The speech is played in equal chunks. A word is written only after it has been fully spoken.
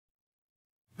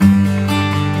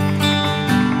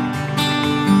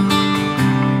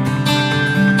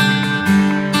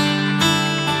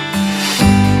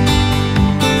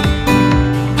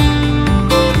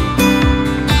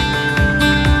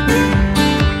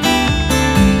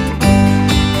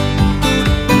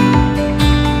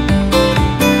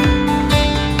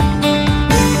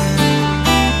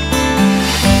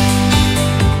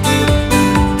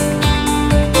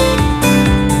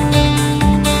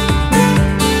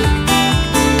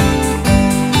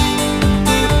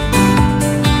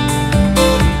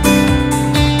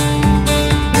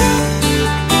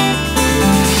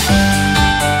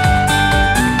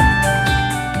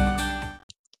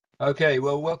Okay,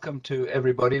 well, welcome to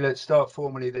everybody. Let's start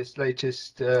formally this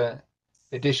latest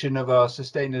edition of our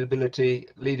Sustainability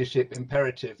Leadership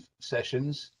Imperative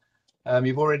sessions.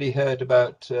 You've already heard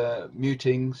about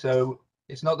muting, so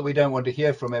it's not that we don't want to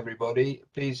hear from everybody.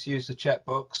 Please use the chat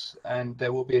box and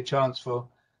there will be a chance for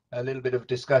a little bit of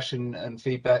discussion and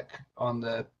feedback on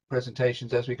the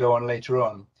presentations as we go on later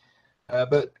on.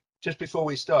 But just before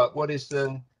we start, what is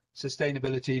the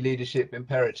Sustainability Leadership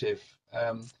Imperative?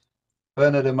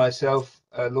 Bernhard and myself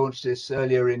launched this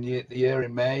earlier in the year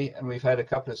in May, and we've had a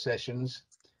couple of sessions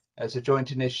as a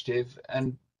joint initiative.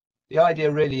 And the idea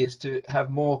really is to have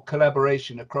more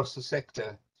collaboration across the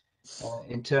sector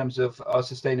in terms of our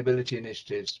sustainability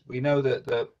initiatives. We know that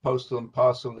the postal and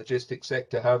parcel logistics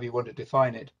sector, however you want to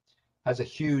define it, has a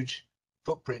huge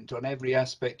footprint on every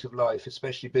aspect of life,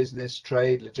 especially business,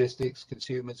 trade, logistics,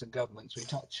 consumers and governments. We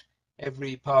touch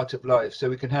every part of life, so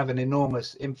we can have an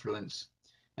enormous influence.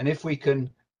 And if we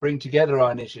can bring together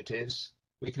our initiatives,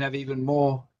 we can have even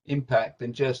more impact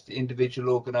than just individual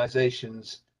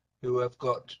organizations who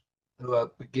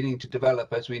are beginning to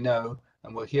develop, as we know,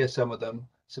 and we'll hear some of them,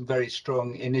 some very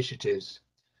strong initiatives.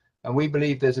 And we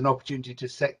believe there's an opportunity to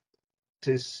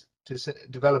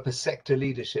develop a sector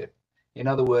leadership. In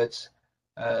other words,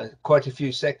 quite a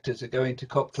few sectors are going to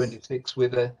COP26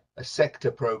 with a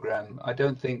sector program. I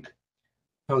don't think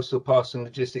postal, parcel and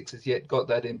logistics has yet got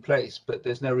that in place, but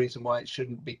there's no reason why it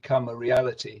shouldn't become a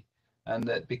reality. And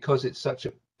that because it's such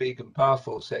a big and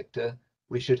powerful sector,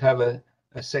 we should have a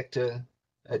sector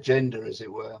agenda, as it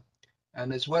were.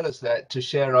 And as well as that, to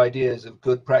share ideas of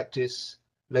good practice,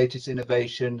 latest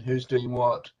innovation, who's doing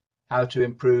what, how to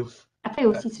improve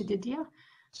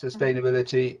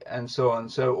sustainability and so on.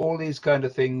 So all these kind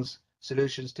of things,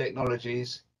 solutions,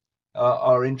 technologies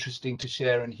are interesting to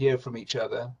share and hear from each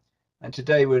other. And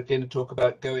today we're going to talk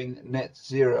about going net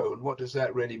zero and what does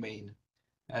that really mean?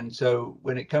 And so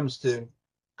when it comes to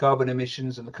carbon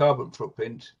emissions and the carbon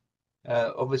footprint,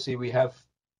 obviously we have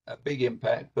a big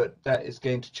impact, but that is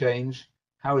going to change.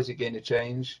 How is it going to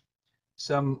change?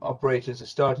 Some operators are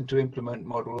starting to implement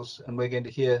models, and we're going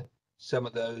to hear some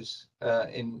of those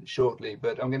in shortly.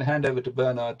 But I'm going to hand over to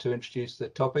Bernhard to introduce the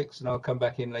topics, and I'll come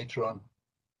back in later on.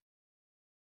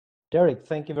 Derek,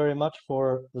 thank you very much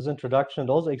for this introduction and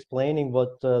also explaining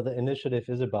what the initiative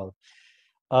is about.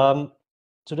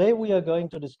 Today we are going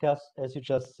to discuss, as you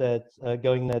just said,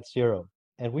 going net zero.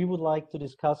 And we would like to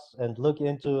discuss and look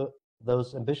into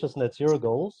those ambitious net zero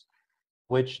goals,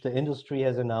 which the industry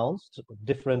has announced,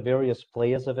 different various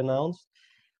players have announced.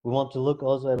 We want to look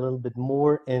also a little bit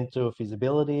more into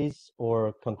feasibilities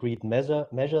or concrete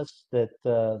measures that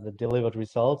delivered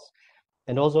results,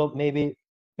 and also maybe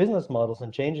business models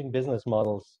and changing business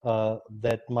models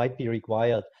that might be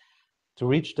required to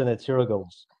reach the net zero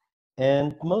goals.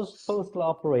 And most postal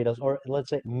operators, or let's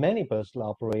say many postal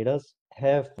operators,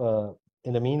 have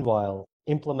in the meanwhile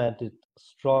implemented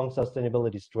strong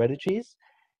sustainability strategies,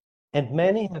 and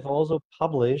many have also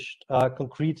published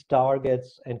concrete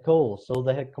targets and goals. So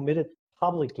they have committed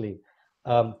publicly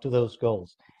to those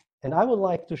goals. And I would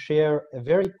like to share a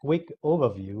very quick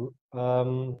overview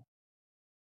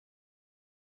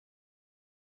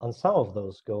on some of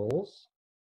those goals.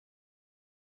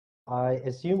 I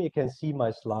assume you can see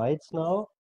my slides now.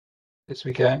 Yes,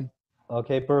 we can.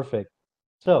 Okay, perfect.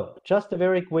 So just a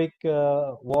very quick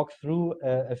walk through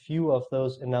a few of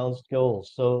those announced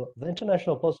goals. So the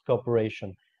International Post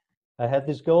Corporation had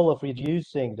this goal of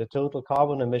reducing the total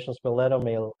carbon emissions per letter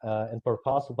mail and per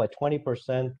parcel by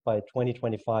 20% by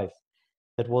 2025.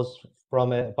 That was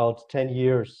from about 10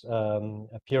 years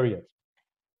period.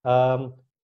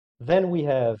 Then we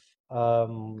have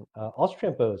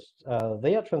Austrian Post.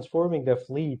 They are transforming their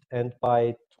fleet, and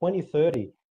by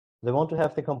 2030, they want to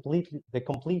have the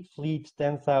complete fleet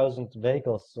 10,000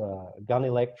 vehicles gone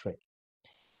electric.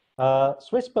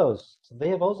 Swiss Post, they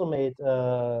have also made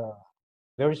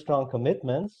very strong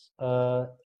commitments.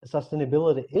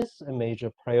 Sustainability is a major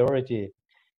priority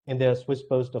in their Swiss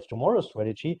Post of Tomorrow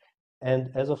strategy, and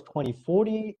as of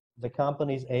 2040, the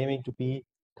company is aiming to be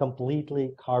completely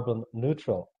carbon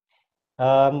neutral.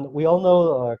 We all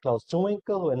know Klaus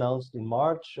Zumwinkel, who announced in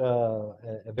March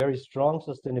a very strong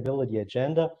sustainability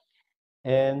agenda,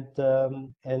 and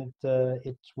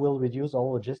it will reduce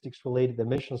all logistics-related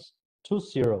emissions to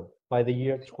zero by the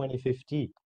year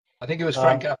 2050. I think it was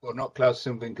Frank Appel, not Klaus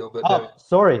Zumwinkel. But oh,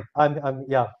 sorry,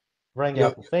 yeah, Frank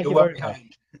Appel. Thank you very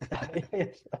much.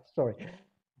 Yes, sorry.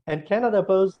 And Canada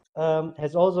Post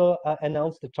has also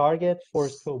announced a target for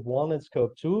Scope 1 and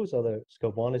Scope 2. So the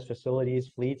Scope 1 is facilities,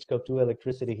 fleet, Scope 2,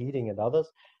 electricity, heating, and others,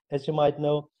 as you might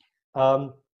know.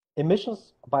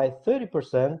 emissions by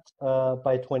 30%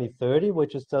 by 2030,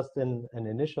 which is just an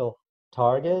initial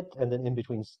target and an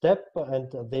in-between step,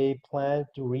 and they plan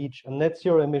to reach net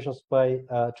zero emissions by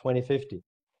 2050.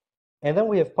 And then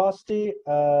we have Posti.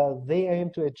 They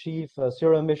aim to achieve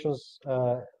zero emissions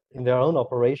in their own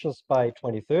operations by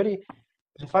 2030.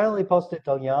 And finally, Poste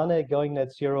Italiane going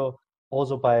net zero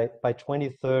also by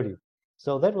 2030.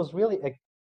 So that was really a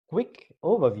quick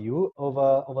overview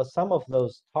over some of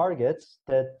those targets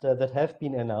that have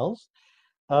been announced,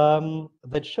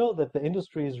 that show that the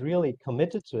industry is really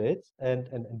committed to it and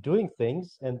doing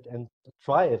things and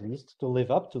try at least to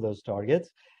live up to those targets.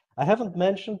 I haven't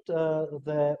mentioned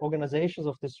the organizations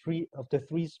of the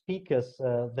three speakers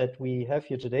that we have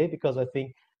here today, because I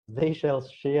think they shall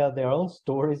share their own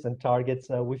stories and targets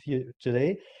with you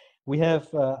today. We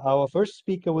have our first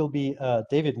speaker will be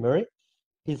David Murray.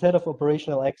 He's head of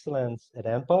operational excellence at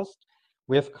Ampost.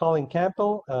 We have Colin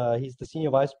Campbell. He's the senior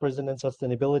vice president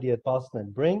sustainability at Posten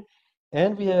and Bring.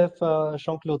 And we have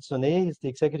Jean-Claude Sonet. He's the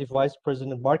executive vice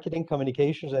president marketing,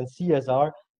 communications, and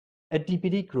CSR at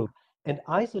DPDgroup. And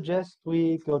I suggest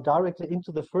we go directly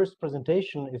into the first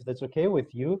presentation, if that's okay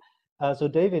with you. So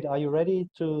David, are you ready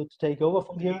to take over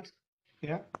from here?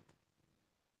 Yeah.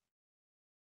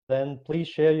 Then please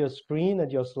share your screen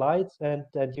and your slides, and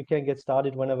you can get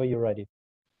started whenever you're ready.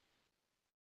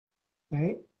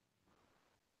 Okay.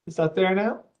 Is that there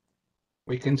now?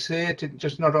 We can see it,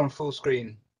 just not on full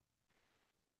screen.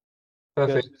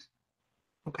 Perfect.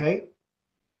 Good. Okay.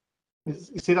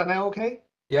 You see that now okay?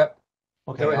 Yep.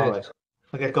 Okay, Go ahead. all right.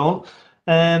 I'll get going.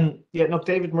 Yeah, no,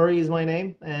 David Murray is my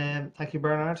name. Thank you,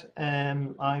 Bernhard.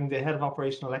 I'm the head of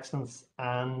operational excellence,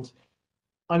 and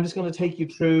I'm just going to take you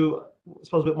through, I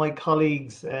suppose, with my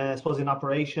colleagues, I suppose, in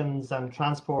operations and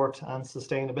transport and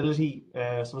sustainability.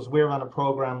 So we're on a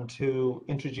program to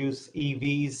introduce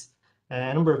EVs,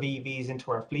 a number of EVs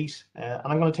into our fleet. And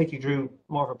I'm going to take you through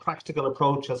more of a practical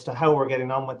approach as to how we're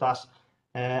getting on with that.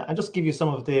 And just give you some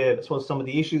of the, I suppose, some of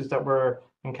the issues that we're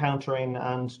encountering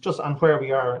and just on where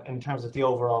we are in terms of the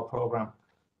overall program.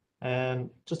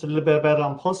 Just a little bit about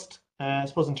on Post. I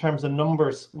suppose in terms of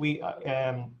numbers, we have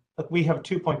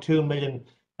 2.2 million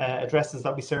addresses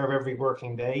that we serve every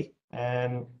working day.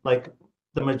 Like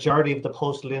the majority of the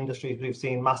postal industries, we've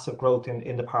seen massive growth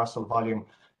in the parcel volume.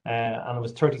 And it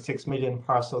was 36 million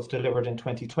parcels delivered in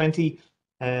 2020.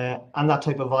 And that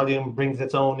type of volume brings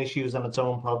its own issues and its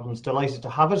own problems. Delighted to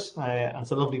have it, and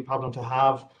it's a lovely problem to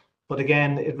have. But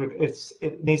again,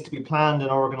 it needs to be planned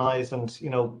and organised, and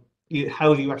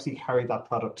how do you actually carry that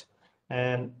product?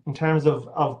 In terms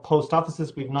of post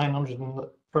offices, we've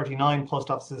 939 post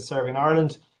offices serving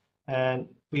Ireland, and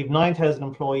we have 9,000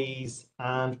 employees,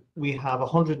 and we have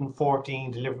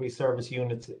 114 delivery service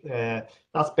units.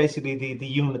 That's basically the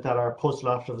unit that our postal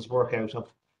operatives work out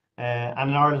of. And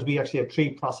in Ireland, we actually have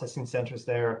 3 processing centres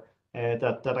there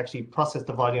that actually process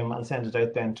the volume and send it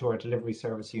out then to our delivery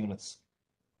service units.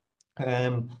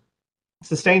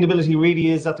 Sustainability really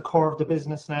is at the core of the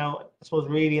business now. I suppose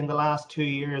really in the last 2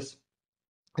 years,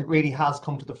 it really has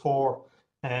come to the fore.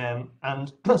 And I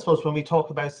suppose when we talk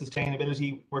about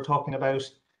sustainability, we're talking about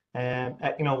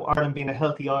Ireland being a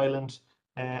healthy island,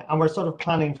 and we're sort of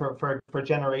planning for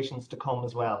generations to come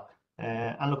as well.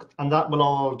 And that will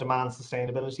all demand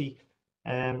sustainability.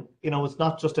 It's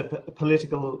not just a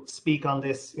political speak on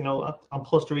this. And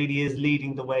Postal really is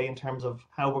leading the way in terms of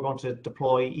how we're going to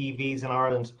deploy EVs in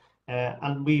Ireland,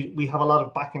 and we have a lot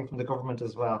of backing from the government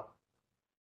as well.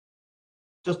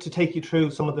 Just to take you through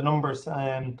some of the numbers,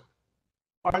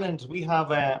 Ireland, we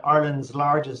have Ireland's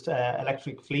largest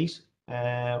electric fleet,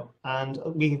 and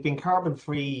we have been carbon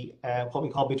free, what we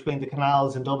call between the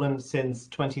canals in Dublin, since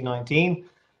 2019.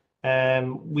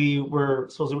 We were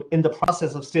in the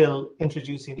process of still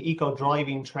introducing eco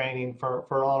driving training for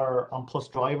all our on Plus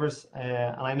drivers,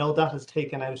 and I know that has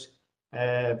taken out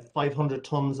 500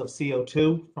 tons of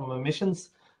CO2 from emissions.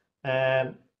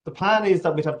 The plan is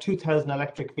that we'd have 2,000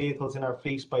 electric vehicles in our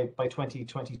fleet by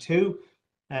 2022,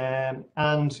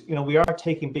 and we are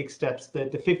taking big steps. The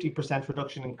 50%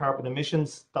 reduction in carbon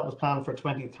emissions that was planned for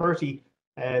 2030,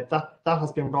 that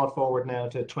has been brought forward now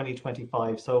to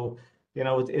 2025. So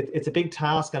it's a big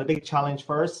task and a big challenge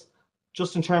for us,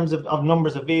 just in terms of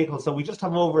numbers of vehicles. So we just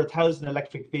have over 1,000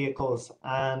 electric vehicles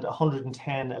and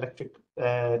 110 electric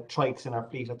trikes in our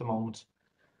fleet at the moment.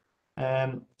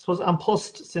 I suppose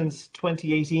Post since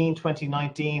 2018,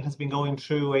 2019 has been going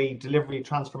through a delivery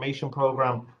transformation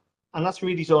program, and that's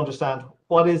really to understand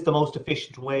what is the most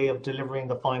efficient way of delivering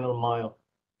the final mile.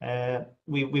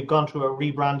 We've gone through a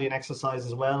rebranding exercise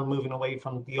as well, moving away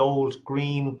from the old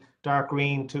green, dark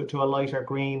green to a lighter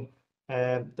green.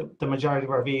 the majority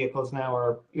of our vehicles now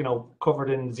are, covered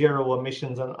in zero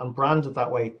emissions and branded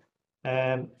that way.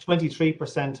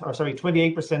 23%, or sorry,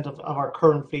 28% of our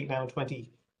current fleet now in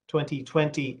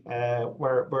 2020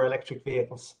 were electric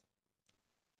vehicles.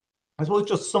 I suppose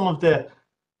just some of the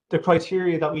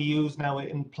criteria that we use now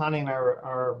in planning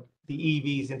the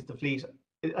EVs into the fleet.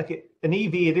 Like an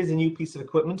EV, it is a new piece of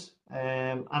equipment,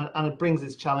 and it brings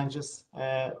its challenges.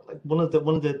 Like one of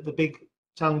the big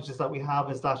challenges that we have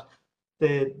is that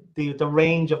the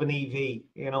range of an EV,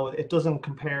 it doesn't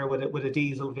compare with a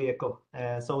diesel vehicle.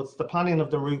 So it's the planning of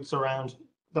the routes around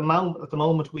at the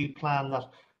moment we plan that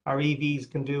our EVs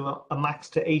can do a max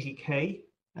to 80k.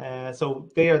 So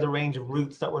they are the range of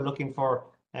routes that we're looking for,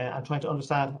 and trying to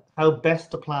understand how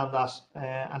best to plan that,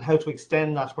 and how to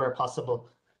extend that where possible.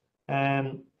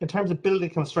 In terms of building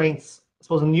constraints, I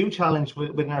suppose a new challenge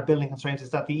within our building constraints is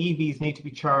that the EVs need to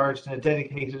be charged in a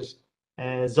dedicated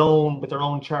zone with their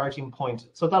own charging point.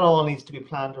 So that all needs to be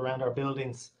planned around our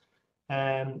buildings.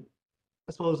 I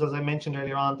suppose, as I mentioned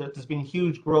earlier on, that there's been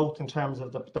huge growth in terms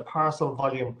of the parcel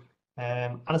volume,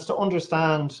 and it's to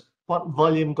understand what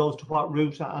volume goes to what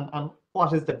route, and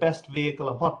what is the best vehicle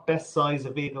and what best size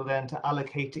of vehicle then to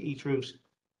allocate to each route.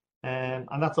 And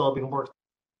that's all been worked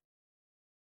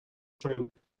through.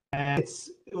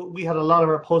 We had a lot of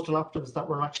our postal operatives that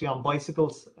were actually on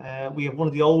bicycles. We have one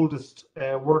of the oldest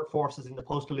workforces in the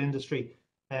postal industry,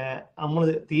 and one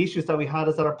of the issues that we had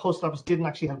is that our postal operatives didn't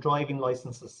actually have driving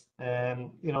licenses.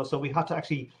 So we had to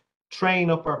actually train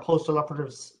up our postal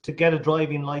operatives to get a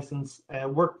driving license,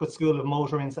 work with School of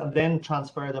Motorings, and then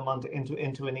transfer them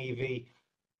into an EV.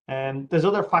 There's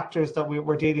other factors that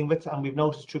we're dealing with, and we've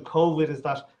noticed through COVID, is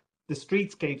that the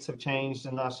streetscapes have changed,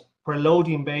 and that where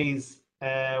loading bays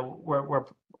were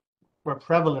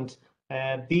prevalent,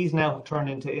 these now have turned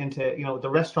into the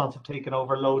restaurants have taken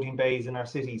over loading bays in our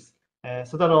cities.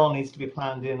 So that all needs to be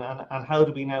planned in, and how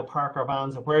do we now park our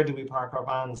vans, and where do we park our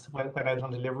vans when out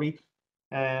on delivery?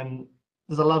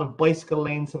 There's a lot of bicycle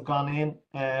lanes have gone in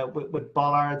with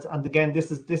bollards, and again,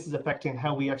 this is affecting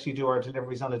how we actually do our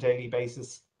deliveries on a daily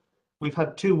basis. We've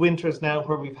had 2 winters now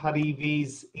where we've had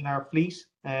EVs in our fleet,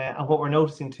 and what we're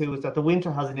noticing too is that the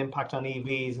winter has an impact on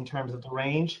EVs in terms of the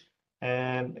range.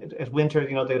 At winter,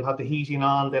 they'll have the heating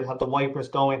on, they'll have the wipers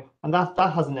going, and that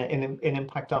has an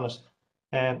impact on it.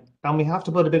 And we have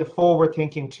to put a bit of forward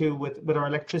thinking too with our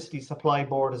electricity supply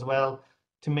board as well,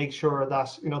 to make sure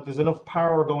that there's enough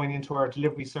power going into our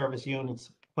delivery service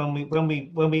units when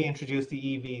we introduce the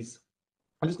EVs.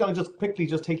 I'm just going to quickly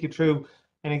take you through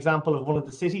an example of one of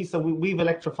the cities. So we've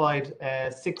electrified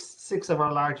six of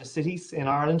our largest cities in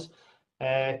Ireland.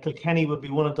 Kilkenny would be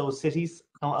one of those cities.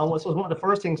 And I suppose one of the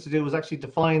first things to do was actually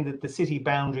define the city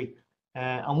boundary.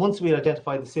 And once we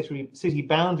identified the city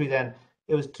boundary, then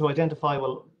it was to identify,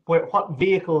 well, what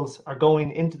vehicles are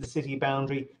going into the city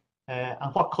boundary,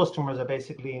 and what customers are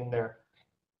basically in there.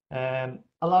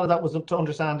 A lot of that was to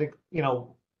understand,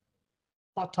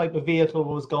 what type of vehicle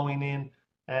was going in,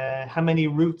 how many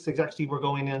routes exactly were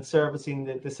going in servicing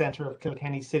the centre of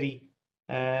Kilkenny City.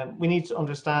 We need to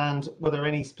understand whether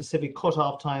any specific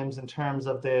cut-off times in terms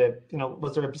of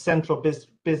was there a central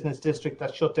business district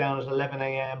that shut down at 11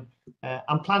 a.m.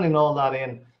 I'm planning all that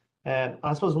in.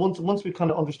 I suppose once we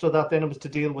kind of understood that, then it was to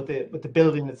deal with the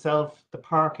building itself, the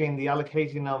parking, the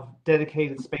allocating of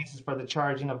dedicated spaces for the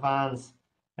charging of vans,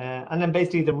 and then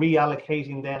basically the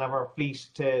reallocating then of our fleet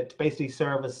to basically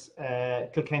service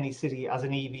Kilkenny City as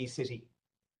an EV city.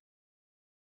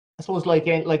 I suppose like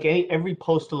every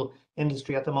postal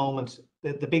industry at the moment,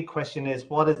 the big question is,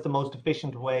 what is the most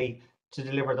efficient way to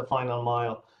deliver the final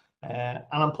mile? And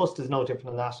on Postal is no different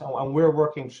than that, and we're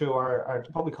working through our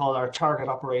what we call our target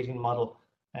operating model,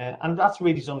 and that's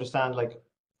really to understand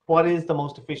what is the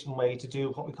most efficient way to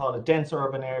do what we call a dense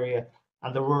urban area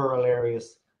and the rural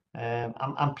areas.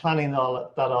 I'm planning that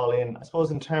all in. I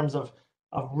suppose in terms of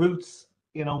routes,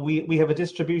 we have a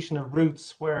distribution of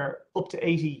routes where up to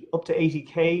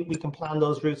 80k we can plan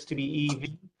those routes to be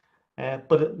EV,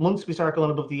 but once we start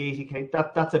going above the 80k,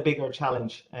 that's a bigger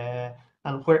challenge.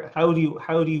 And how do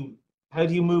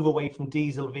you move away from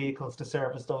diesel vehicles to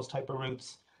service those type of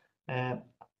routes?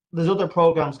 There's other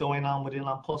programs going on within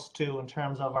Post too in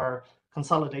terms of our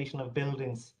consolidation of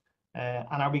buildings, and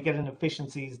are we getting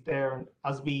efficiencies there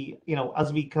as we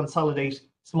consolidate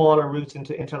smaller routes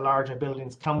into larger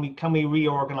buildings? Can we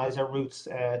reorganize our routes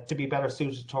to be better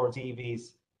suited towards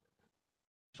EVs?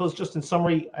 So just in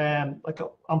summary,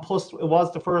 on Post, it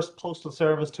was the first postal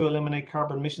service to eliminate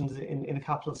carbon emissions in the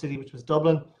capital city, which was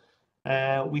Dublin.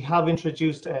 We have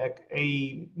introduced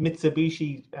a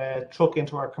Mitsubishi truck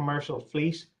into our commercial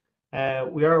fleet.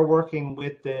 We are working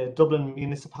with the Dublin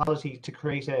municipality to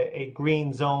create a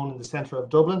green zone in the centre of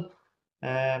Dublin.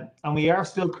 And we are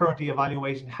still currently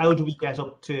evaluating how do we get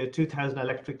up to 2,000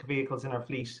 electric vehicles in our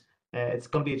fleet. It's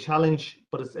going to be a challenge,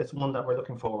 but it's one that we're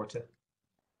looking forward to.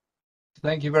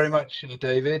 Thank you very much,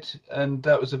 David. And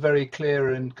that was a very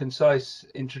clear and concise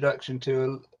introduction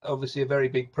to obviously a very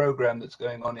big program that's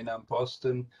going on in An Post.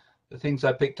 And the things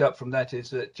I picked up from that is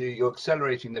that you're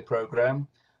accelerating the program.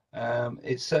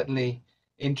 It's certainly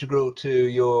integral to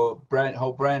your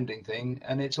whole branding thing,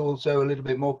 and it's also a little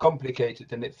bit more complicated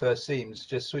than it first seems.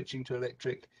 Just switching to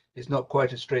electric is not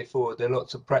quite as straightforward. There are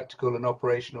lots of practical and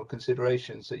operational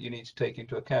considerations that you need to take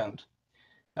into account.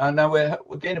 And now we're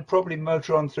going to probably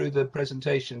motor on through the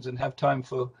presentations and have time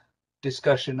for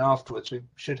discussion afterwards. We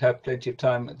should have plenty of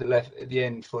time at the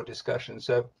end for discussion.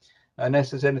 So unless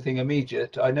there's anything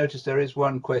immediate, I noticed there is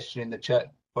one question in the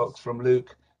chat box from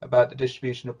Luke about the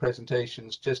distribution of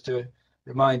presentations. Just to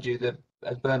remind you that,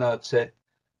 as Bernhard said,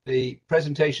 the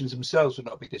presentations themselves will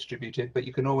not be distributed, but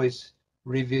you can always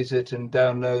revisit and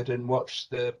download and watch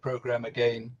the program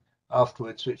again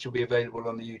afterwards, which will be available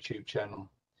on the YouTube channel.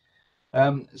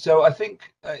 So I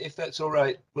think if that's all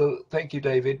right, well, thank you,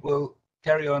 David. We'll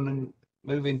carry on and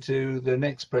move into the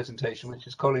next presentation, which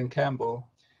is Colin Campbell,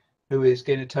 who is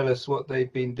going to tell us what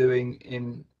they've been doing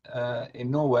in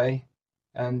Norway.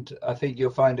 And I think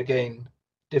you'll find, again,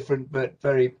 different but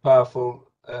very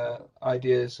powerful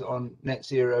ideas on net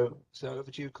zero. So over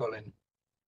to you, Colin.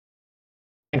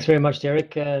 Thanks very much,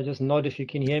 Derek. Just nod if you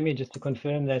can hear me, just to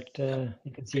confirm that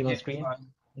you can see my screen. Fine.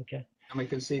 Okay. And we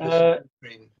can see the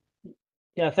screen.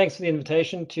 Yeah, thanks for the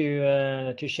invitation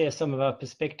to share some of our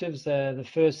perspectives. The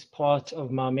first part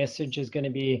of my message is going to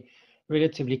be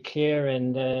relatively clear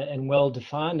and well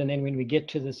defined, and then when we get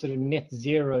to the sort of net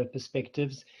zero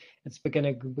perspectives, it's going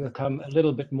to become a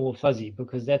little bit more fuzzy,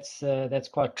 because that's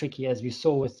quite tricky, as we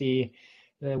saw with the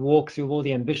walk through all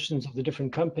the ambitions of the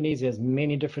different companies. There's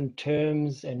many different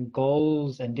terms and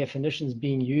goals and definitions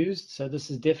being used, so this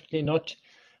is definitely not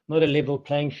a level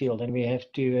playing field, and we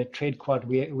have to tread quite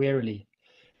warily.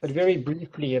 But very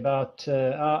briefly about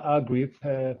our group,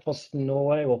 Posten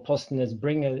Norway, or Posten as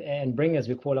Bring as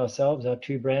we call ourselves, our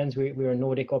two brands. We're a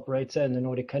Nordic operator in the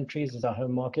Nordic countries as our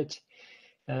home market.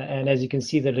 And as you can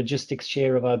see, the logistics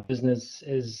share of our business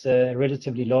is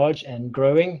relatively large and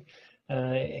growing,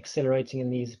 accelerating in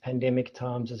these pandemic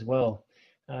times as well.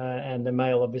 And the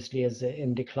mail obviously is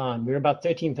in decline. We're about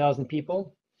 13,000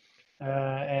 people.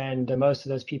 And most of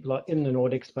those people are in the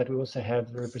Nordics, but we also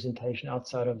have representation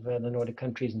outside of the Nordic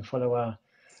countries and follow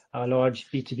our large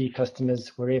B2B customers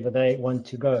wherever they want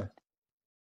to go.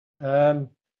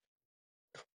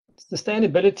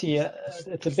 Sustainability,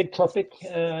 it's a big topic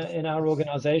in our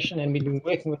organization, and we've been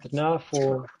working with it now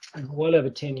for well over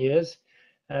 10 years.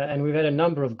 And we've had a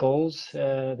number of goals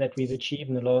that we've achieved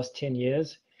in the last 10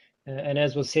 years. And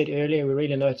as was said earlier, we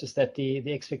really noticed that the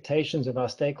expectations of our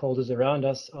stakeholders around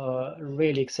us are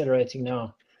really accelerating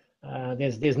now.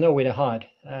 There's nowhere to hide.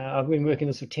 I've been working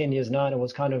this for 10 years now, and it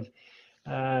was kind of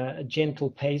a gentle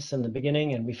pace in the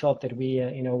beginning, and we felt that we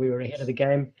were ahead of the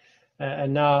game.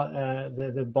 And now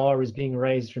the bar is being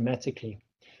raised dramatically.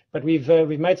 But we've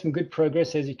made some good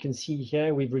progress, as you can see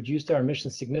here. We've reduced our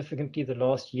emissions significantly the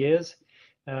last years.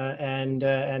 And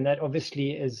that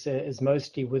obviously is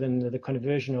mostly within the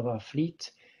conversion of our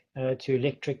fleet to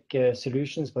electric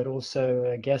solutions, but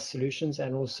also gas solutions,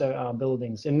 and also our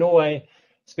buildings. In Norway,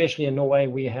 especially in Norway,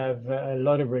 we have a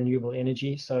lot of renewable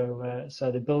energy, so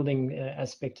the building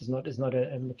aspect is not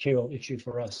a material issue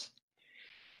for us.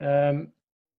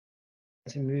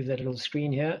 Let's move that little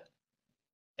screen here.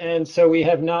 And so we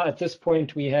have now, at this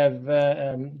point, we have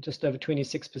just over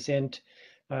 26%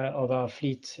 of our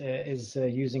fleet is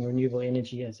using renewable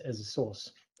energy as a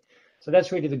source. So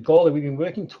that's really the goal that we've been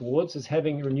working towards, is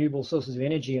having renewable sources of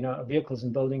energy in our vehicles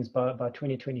and buildings by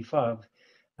 2025.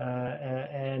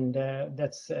 And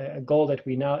that's a goal that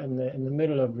we're now in the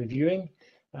middle of reviewing,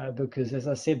 because, as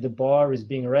I said, the bar is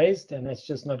being raised, and that's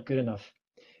just not good enough.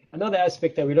 Another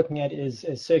aspect that we're looking at is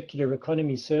circular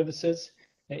economy services,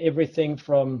 everything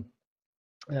from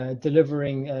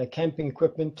delivering camping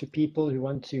equipment to people who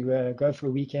want to go for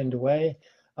a weekend away,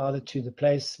 either to the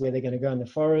place where they're going to go in the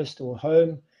forest or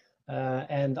home,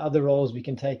 and other roles we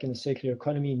can take in the circular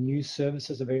economy. New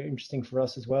services are very interesting for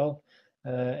us as well,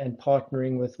 and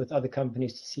partnering with other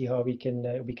companies to see how we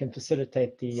can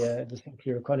facilitate the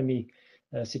circular economy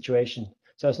situation.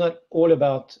 So it's not all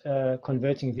about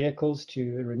converting vehicles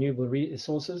to renewable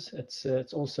resources.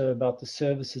 It's also about the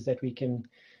services that we can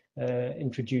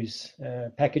introduce,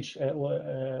 package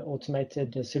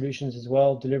automated solutions as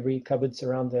well. Delivery cupboards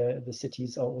around the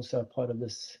cities are also a part of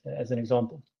this, as an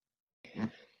example.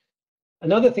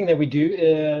 Another thing that we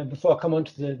do, before I come on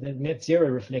to the net zero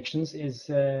reflections,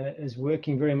 is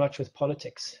working very much with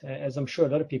politics, as I'm sure a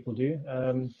lot of people do.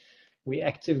 We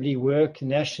actively work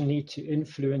nationally to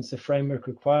influence the framework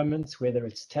requirements, whether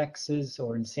it's taxes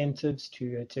or incentives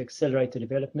to accelerate the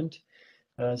development.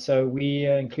 So we,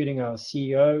 including our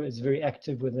CEO, is very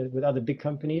active with other big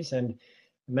companies and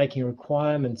making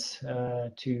requirements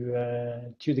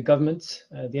to the governments,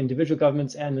 the individual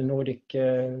governments and the Nordic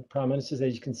prime ministers,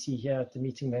 as you can see here at the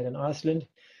meeting made in Iceland,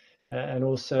 and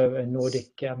also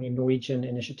Norwegian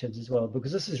initiatives as well,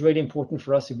 because this is really important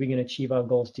for us if we're going to achieve our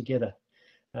goals together.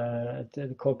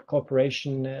 The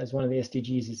cooperation as one of the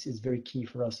SDGs is very key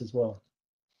for us as well.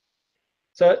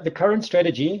 So the current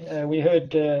strategy, we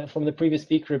heard from the previous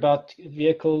speaker about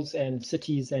vehicles and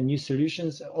cities and new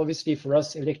solutions. Obviously for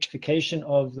us, electrification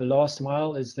of the last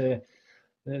mile is the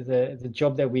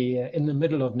job that we're in the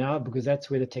middle of now, because that's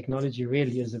where the technology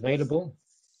really is available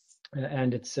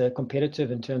and it's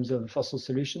competitive in terms of fossil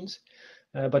solutions.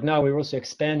 But now we're also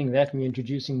expanding that. We're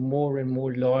introducing more and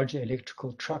more larger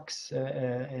electrical trucks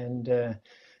and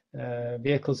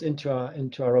vehicles into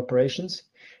our operations.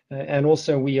 And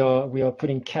also we are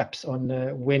putting caps on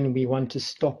when we want to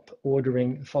stop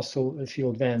ordering fossil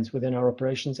fuel vans within our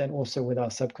operations and also with our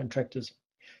subcontractors.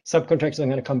 Subcontractors I'm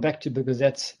going to come back to, because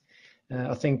that's,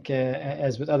 I think,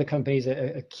 as with other companies,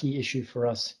 a key issue for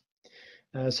us.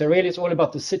 So really it's all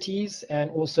about the cities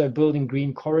and also building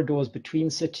green corridors between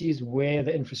cities where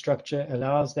the infrastructure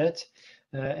allows that,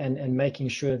 and making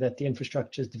sure that the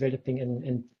infrastructure is developing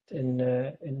in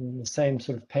the same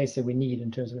sort of pace that we need in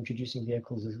terms of introducing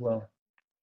vehicles as well.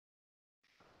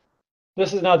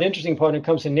 This is now the interesting part when it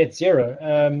comes to net zero.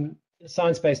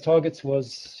 Science-based targets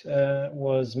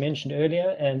was mentioned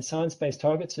earlier, and science-based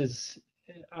targets is,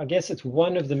 I guess, it's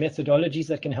one of the methodologies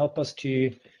that can help us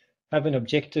to have an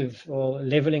objective or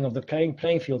leveling of the playing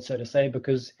field, so to say,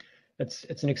 because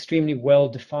it's an extremely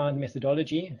well-defined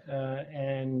methodology,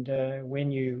 and when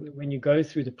you go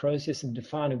through the process and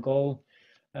define a goal,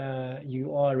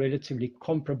 you are relatively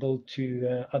comparable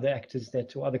to other actors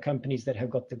or other companies that have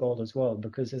got the goal as well.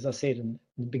 Because as I said in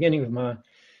the beginning of my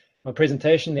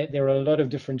presentation, there are a lot of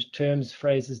different terms,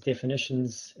 phrases,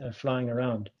 definitions flying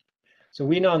around. So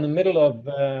we're now in the middle of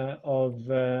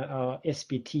our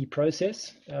SBT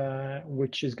process,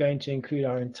 which is going to include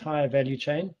our entire value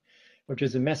chain, which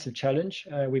is a massive challenge.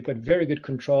 We've got very good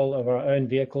control of our own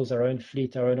vehicles, our own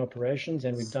fleet, our own operations,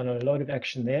 and we've done a lot of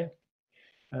action there.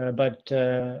 But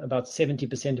about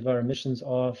 70% of our emissions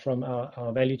are from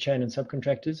our value chain and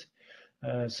subcontractors.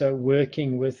 So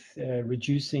working with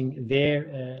reducing their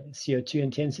CO2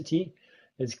 intensity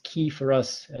is key for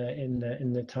us in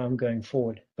the time going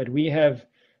forward. But we have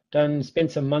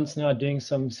spent some months now doing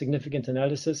some significant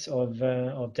analysis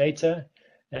of data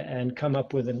and come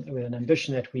up with an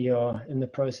ambition that we are in the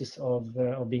process of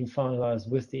being finalized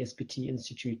with the SBT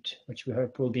Institute, which we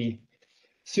hope will be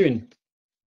soon.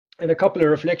 And a couple of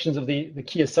reflections of the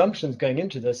key assumptions going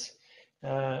into this.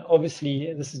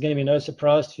 Obviously, this is going to be no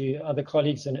surprise to other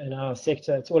colleagues in our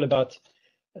sector. It's all about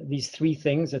these three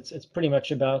things. It's pretty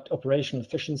much about operational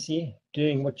efficiency,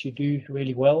 doing what you do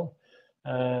really well,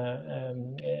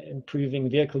 improving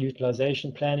vehicle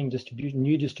utilization, planning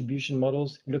new distribution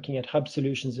models, looking at hub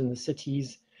solutions in the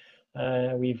cities.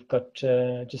 We've got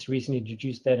just recently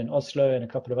introduced that in Oslo and a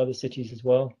couple of other cities as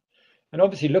well. And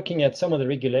obviously looking at some of the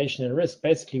regulation and risk,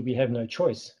 basically we have no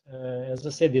choice. As I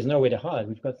said, there's nowhere to hide.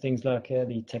 We've got things like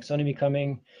the taxonomy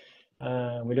coming.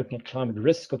 We're looking at climate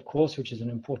risk, of course, which is an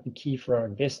important key for our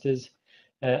investors,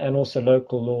 and also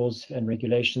local laws and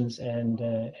regulations and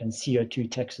CO2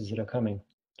 taxes that are coming.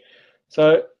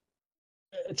 So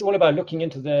it's all about looking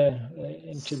into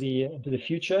the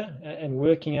future and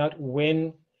working out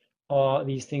when are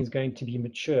these things going to be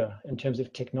mature in terms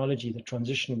of technology, the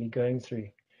transition we're going through.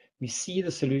 We see the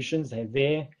solutions, they're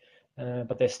there,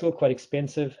 but they're still quite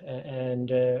expensive, and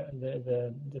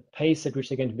the pace at which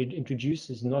they're going to be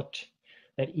introduced is not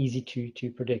that easy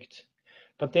to predict.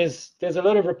 But there's a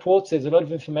lot of reports, there's a lot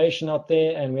of information out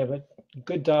there, and we have a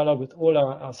good dialogue with all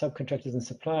our subcontractors and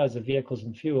suppliers of vehicles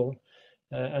and fuel.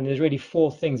 And there's really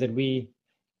four things that we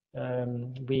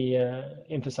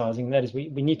emphasizing. That is, we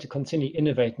need to continue to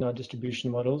innovate in our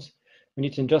distribution models. We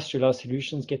need to industrialize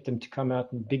solutions, get them to come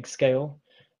out in big scale.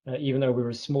 Even though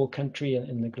we're a small country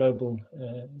in the global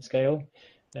scale,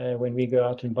 when we go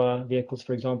out and buy vehicles,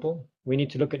 for example, we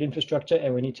need to look at infrastructure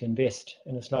and we need to invest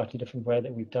in a slightly different way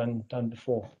that we've done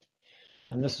before.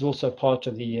 And this is also part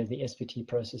of the SBT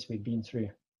process we've been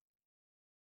through.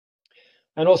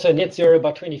 And also net zero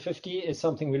by 2050 is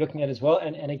something we're looking at as well.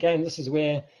 And again, this is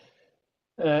where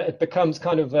it becomes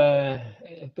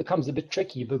it becomes a bit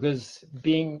tricky, because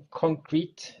being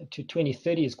concrete to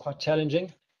 2030 is quite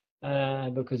challenging,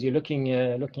 because you're looking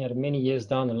at many years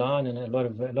down the line, and a lot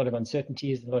of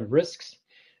uncertainties, a lot of risks.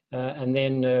 And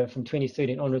then from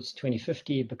 2030 onwards to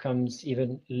 2050, it becomes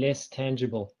even less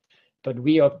tangible. But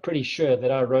we are pretty sure that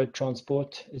our road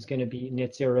transport is going to be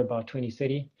net zero by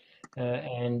 2030,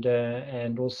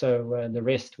 and also the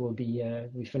rest will be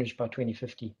finished by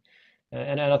 2050.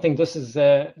 And I think this is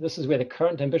where the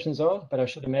current ambitions are. But I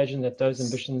should imagine that those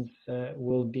ambitions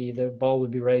the bar will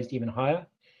be raised even higher,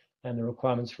 and the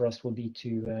requirements for us will be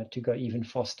to go even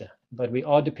faster. But we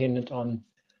are dependent on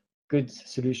good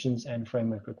solutions and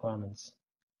framework requirements.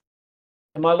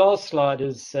 And my last slide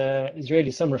is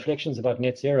really some reflections about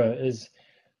net zero. Is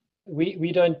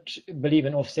we don't believe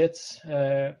in offsets.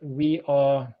 We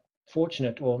are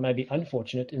fortunate, or maybe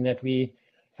unfortunate, in that we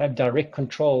have direct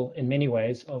control in many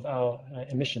ways of our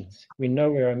emissions. We know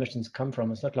where our emissions come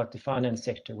from. It's not like the finance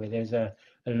sector, where there's a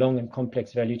long and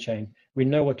complex value chain. We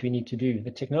know what we need to do. The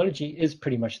technology is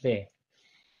pretty much there.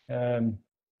 And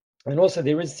also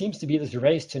there seems to be this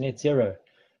race to net zero,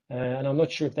 and I'm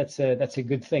not sure if that's a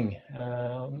good thing.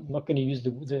 I'm not going to use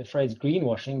the phrase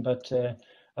greenwashing, but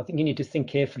I think you need to think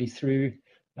carefully through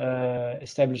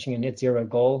establishing a net zero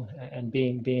goal, and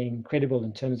being credible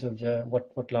in terms of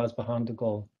what lies behind the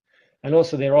goal. And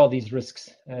also there are these risks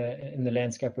in the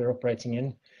landscape we're operating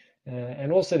in,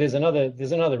 and also there's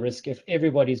another risk. If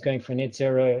everybody's going for net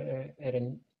zero at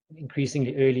an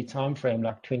increasingly early time frame,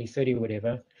 like 2030 or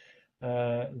whatever,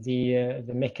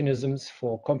 the mechanisms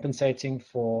for compensating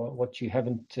for what you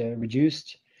haven't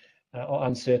reduced are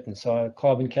uncertain. So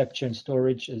carbon capture and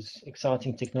storage is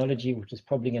exciting technology, which is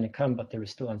probably going to come, but there is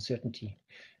still uncertainty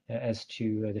as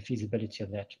to the feasibility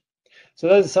of that. So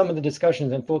those are some of the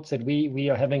discussions and thoughts that we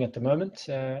are having at the moment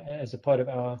as a part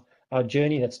of our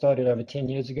journey that started over 10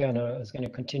 years ago, and is going to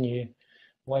continue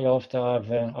way after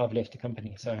I've left the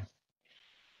company. So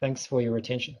thanks for your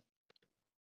attention.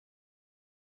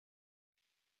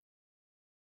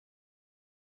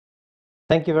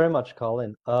 Thank you very much,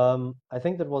 Colin. I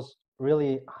think that was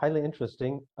really highly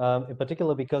interesting, in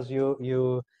particular because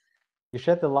you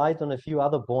shed the light on a few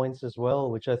other points as well,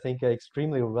 which I think are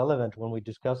extremely relevant when we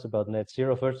discuss about net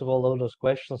zero. First of all those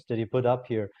questions that you put up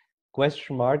here,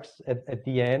 question marks at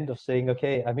the end of saying,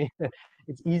 okay, I mean,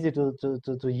 it's easy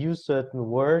to use certain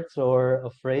words or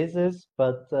phrases,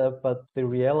 but the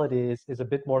reality is a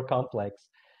bit more complex.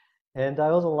 And I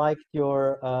also liked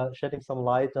your shedding some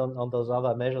light on those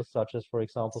other measures, such as, for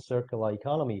example, circular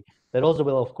economy, that also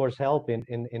will, of course, help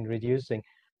in reducing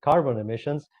carbon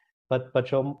emissions, but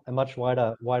show a much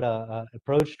wider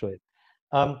approach to it.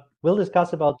 We'll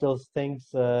discuss about those things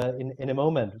in a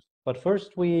moment. But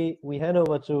first, we hand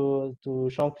over to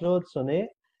Jean-Claude Sonet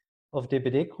of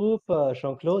DPDgroup.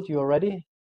 Jean-Claude, you are ready?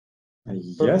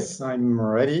 Yes, Perfect. I'm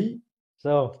ready.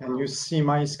 So can you see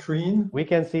my screen? We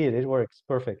can see it. It works.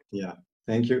 Perfect. Yeah.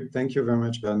 Thank you. Thank you very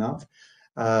much, Bernhard.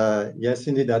 Yes,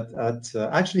 indeed.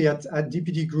 Actually, at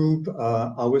DPDgroup,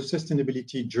 our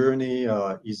sustainability journey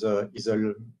is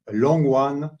a long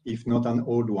one, if not an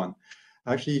old one.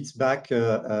 Actually, it's back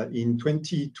in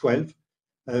 2012.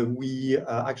 We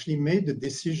actually made the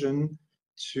decision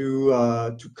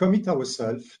to commit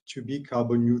ourselves to be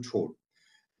carbon neutral.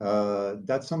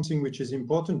 That's something which is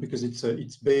important because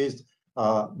it's based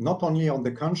not only on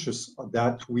the conscious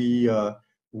that we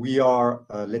are,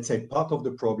 let's say, part of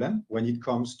the problem when it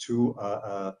comes to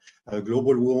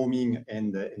global warming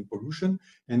and pollution,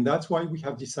 and that's why we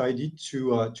have decided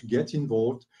to get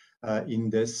involved in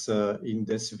this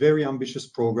very ambitious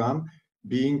program,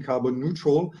 being carbon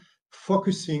neutral,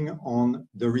 focusing on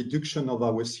the reduction of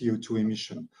our CO2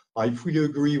 emission. I fully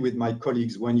agree with my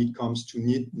colleagues when it comes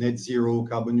to net zero,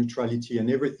 carbon neutrality,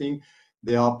 and everything.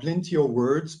 There are plenty of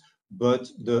words, but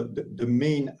the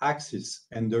main axis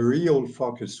and the real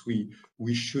focus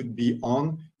we should be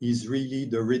on is really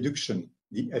the reduction,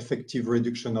 the effective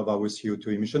reduction of our CO2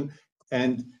 emission,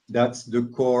 and that's the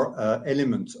core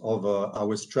element of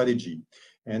our strategy.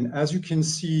 And as you can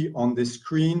see on the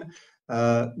screen,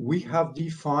 we have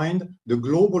defined the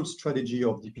global strategy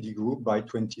of DPDgroup by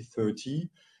 2030,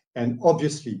 and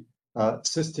obviously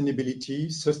sustainability,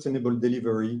 sustainable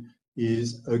delivery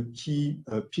is a key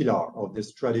pillar of the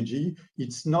strategy.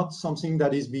 It's not something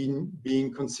that is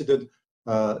being considered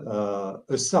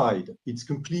aside. It's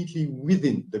completely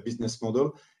within the business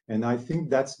model, and I think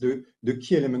that's the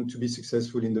key element to be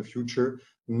successful in the future,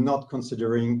 not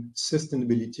considering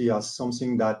sustainability as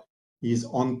something that is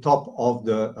on top of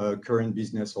the current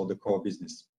business or the core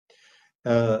business.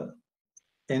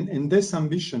 And this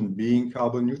ambition, being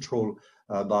carbon neutral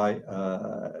by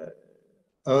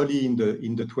early in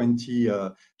the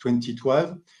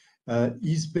 2012,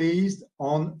 is based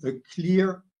on a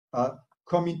clear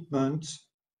commitment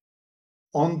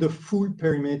on the full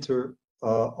perimeter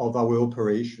of our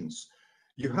operations.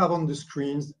 You have on the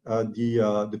screens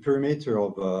the perimeter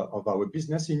of our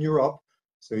business in Europe.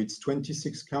 So it's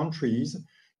 26 countries,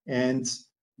 and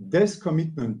this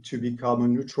commitment to be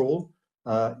carbon neutral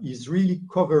is really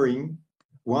covering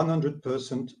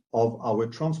 100% of our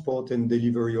transport and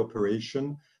delivery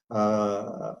operation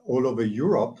all over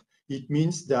Europe. It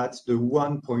means that the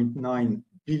 1.9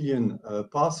 billion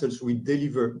parcels we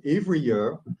deliver every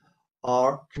year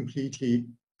are completely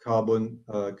carbon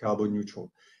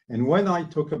neutral. And when I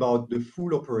talk about the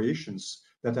full operations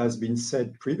that has been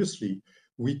said previously,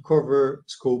 we cover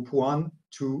scope 1,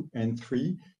 2, and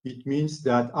 3. It means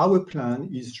that our plan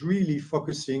is really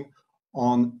focusing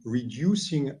on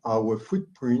reducing our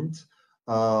footprint,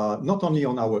 not only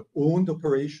on our owned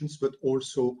operations, but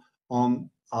also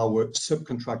on our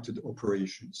subcontracted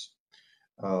operations.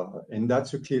 And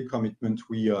that's a clear commitment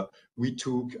we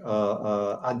took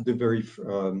at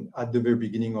the very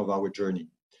beginning of our journey.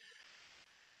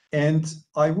 And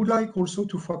I would like also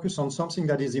to focus on something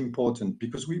that is important,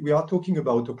 because we are talking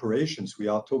about operations, we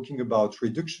are talking about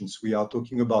reductions, we are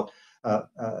talking about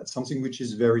something which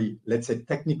is very, let's say,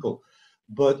 technical.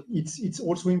 But it's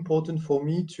also important for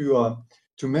me to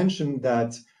mention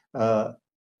that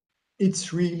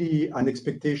it's really an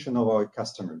expectation of our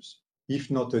customers, if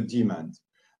not a demand.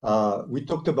 We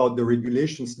talked about the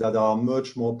regulations that are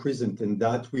much more present, and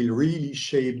that will really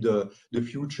shape the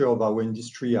future of our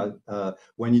industry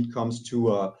when it comes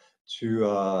to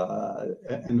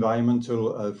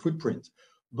environmental footprint.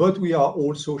 But we are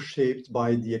also shaped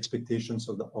by the expectations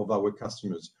of our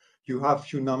customers. You have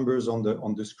few numbers on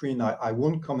the screen. I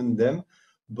won't comment them,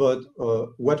 but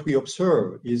what we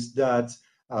observe is that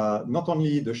not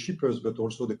only the shippers, but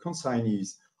also the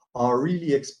consignees are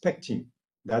really expecting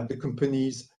that the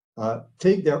companies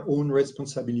take their own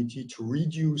responsibility to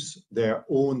reduce their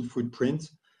own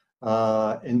footprint,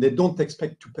 and they don't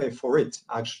expect to pay for it.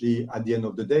 Actually, at the end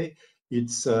of the day,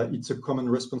 it's a common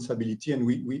responsibility, and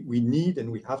we need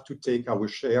and we have to take our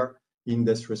share in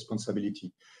this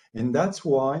responsibility. And that's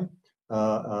why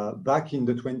back in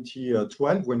the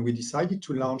 2012, when we decided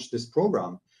to launch this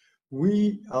program,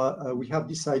 we have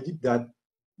decided that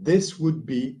this would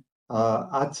be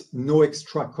at no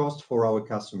extra cost for our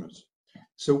customers.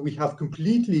 So we have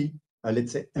completely,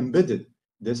 let's say, embedded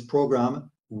this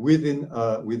program within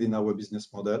our business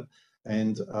model,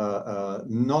 and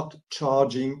not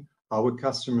charging our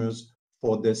customers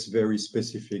for this very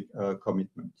specific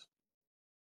commitment.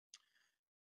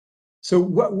 So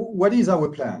what is our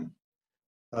plan?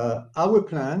 Our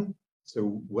plan,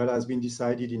 so what has been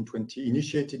decided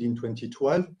initiated in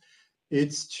 2012,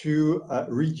 it's to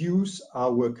reduce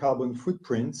our carbon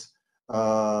footprint,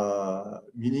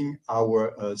 meaning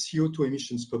our CO2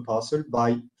 emissions per parcel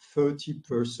by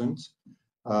 30%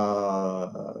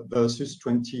 versus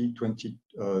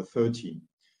 2013.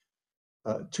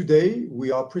 Today,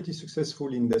 we are pretty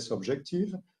successful in this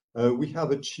objective. We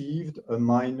have achieved a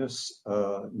minus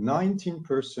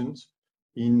 19%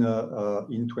 in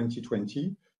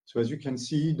 2020. So as you can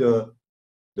see,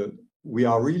 we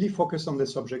are really focused on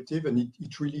this objective, and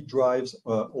it really drives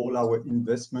all our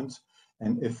investment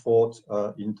and effort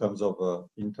in terms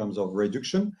of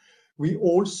reduction. We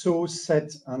also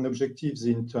set an objectives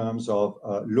in terms of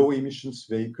low emissions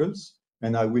vehicles,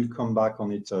 and I will come back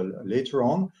on it later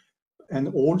on, and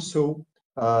also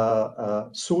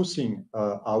sourcing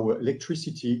our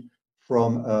electricity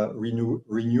from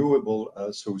renewable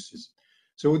sources.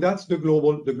 So that's the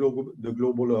global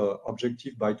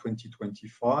objective by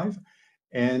 2025.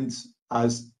 And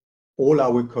as all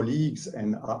our colleagues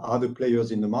and other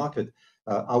players in the market,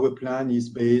 our plan is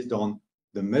based on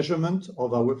the measurement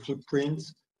of our footprint,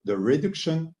 the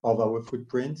reduction of our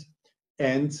footprint,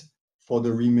 and for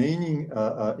the remaining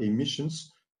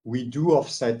emissions, we do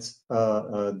offset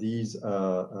these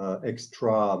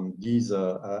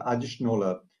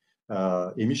additional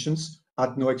emissions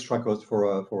at no extra cost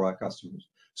for our customers.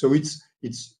 So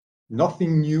it's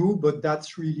nothing new, but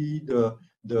that's really the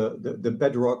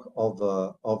bedrock of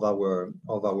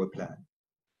our plan.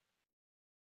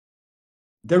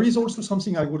 There is also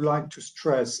something I would like to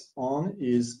stress on,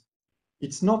 is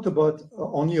it's not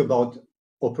only about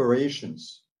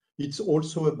operations. It's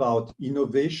also about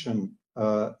innovation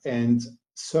and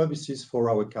services for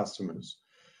our customers.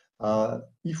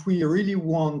 If we really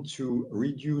want to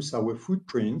reduce our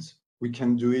footprint, we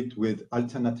can do it with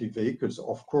alternative vehicles,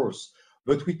 of course,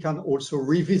 but we can also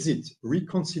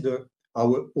reconsider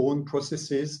our own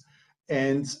processes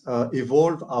and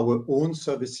evolve our own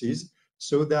services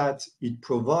so that it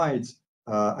provides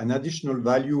an additional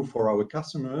value for our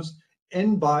customers,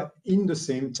 and in the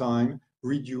same time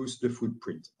reduce the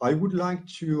footprint. I would like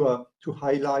to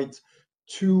highlight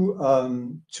two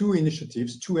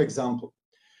initiatives, two examples.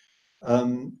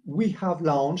 We have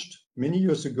launched many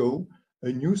years ago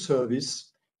a new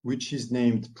service which is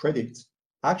named Predict.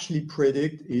 Actually,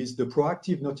 Predict is the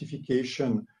proactive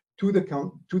notification to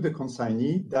the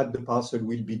consignee that the parcel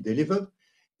will be delivered,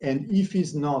 and if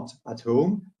he's not at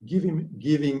home,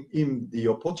 giving him the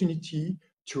opportunity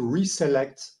to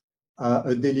reselect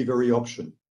a delivery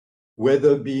option,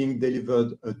 whether being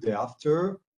delivered a day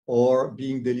after or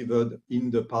being delivered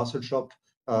in the parcel shop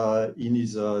in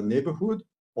his neighborhood,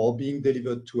 or being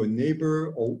delivered to a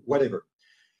neighbor or whatever.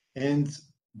 And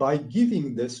by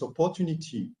giving this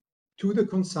opportunity to the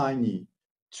consignee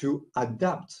to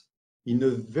adapt in a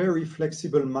very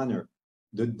flexible manner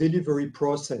the delivery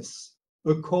process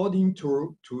according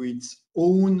to its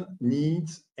own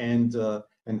needs and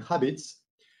habits,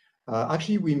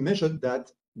 actually we measured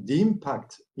that the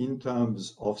impact in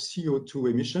terms of CO2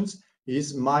 emissions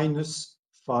is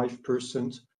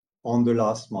 -5% on the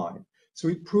last mile. So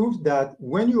it proves that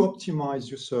when you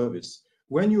optimize your service,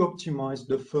 when you optimize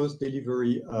the first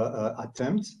delivery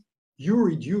attempt, you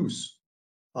reduce,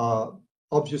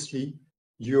 obviously,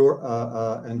 your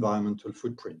environmental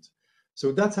footprint.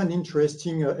 So that's an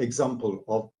interesting example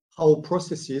of how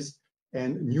processes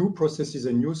and new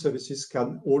services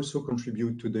can also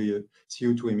contribute to the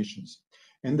CO2 emissions.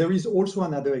 And there is also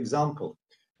another example.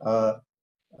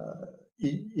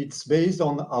 It's based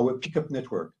on our pickup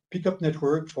network. Pickup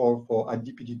network for at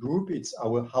DPDgroup, it's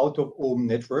our out-of-home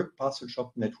network, parcel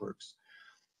shop networks.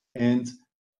 And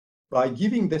by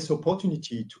giving this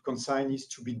opportunity to consignees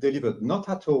to be delivered not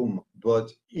at home,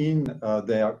 but in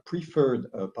their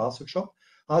preferred parcel shop,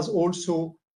 has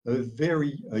also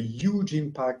a huge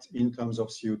impact in terms of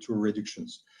CO2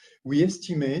 reductions. We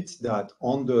estimate that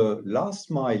on the last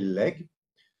mile leg,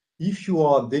 if you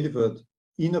are delivered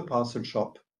in a parcel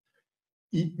shop,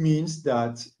 it means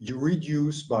that you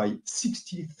reduce by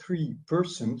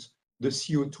 63% the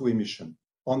CO2 emission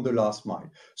on the last mile.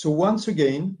 So once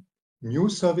again, new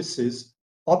services,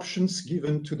 options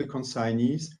given to the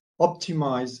consignees,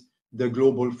 optimize the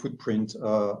global footprint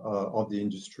of the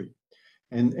industry.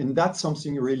 And that's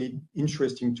something really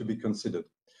interesting to be considered.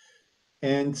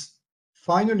 And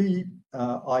finally,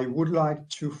 I would like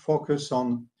to focus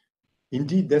on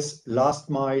indeed this last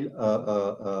mile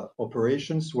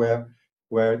operations where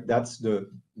that's the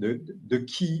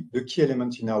key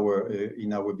element in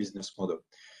our business model.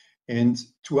 And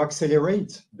to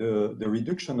accelerate the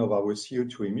reduction of our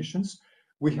CO2 emissions,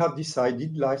 we have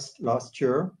decided last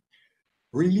year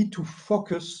really to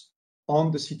focus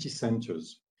on the city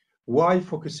centers. Why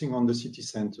focusing on the city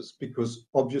centers? Because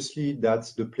obviously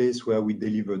that's the place where we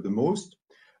deliver the most,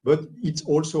 but it's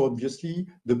also obviously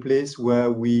the place where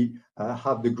we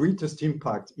have the greatest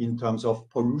impact in terms of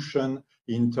pollution,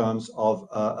 in terms of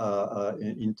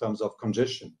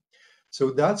congestion. So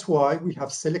that's why we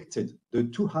have selected the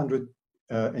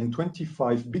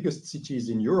 225 biggest cities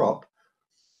in Europe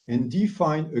and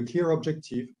defined a clear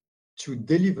objective to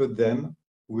deliver them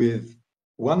with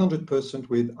 100%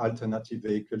 with alternative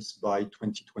vehicles by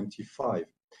 2025.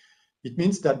 It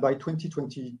means that by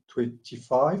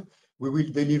 2025, we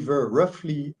will deliver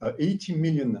roughly 80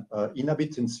 million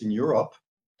inhabitants in Europe,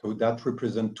 so that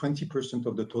represents 20%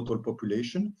 of the total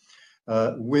population,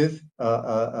 with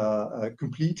a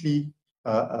completely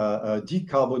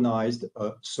decarbonized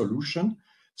solution.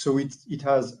 So it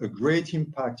has a great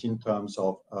impact in terms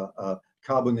of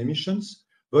carbon emissions,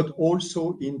 but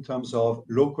also in terms of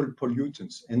local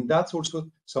pollutants. And that's also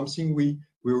something we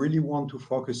really want to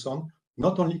focus on,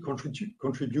 not only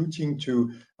contributing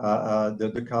to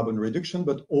the carbon reduction,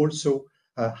 but also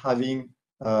having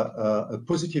a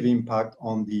positive impact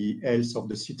on the health of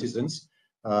the citizens.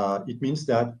 It means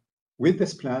that with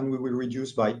this plan, we will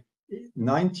reduce by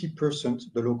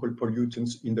 90% the local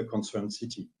pollutants in the concerned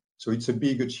city. So it's a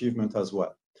big achievement as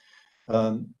well.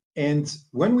 And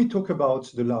when we talk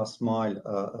about the last mile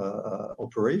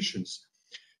operations,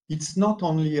 it's not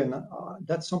only, and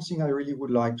that's something I really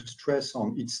would like to stress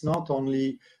on, it's not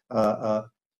only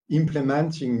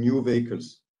implementing new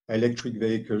vehicles, electric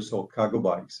vehicles or cargo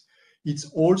bikes,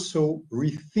 it's also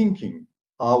rethinking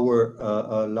our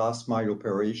last mile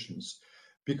operations.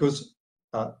 Because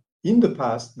in the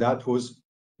past, that was,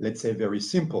 let's say, very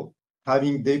simple,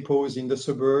 having depots in the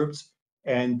suburbs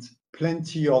and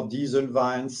plenty of diesel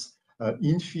vans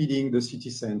infeeding the city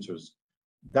centers.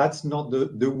 That's not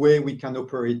the way we can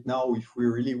operate now if we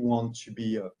really want to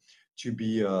be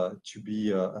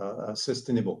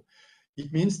sustainable.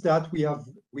 It means that we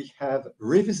have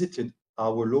revisited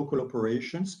our local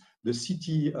operations, the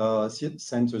city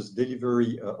centers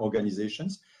delivery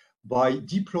organizations, by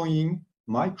deploying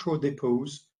micro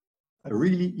depots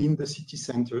really in the city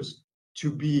centers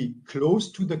to be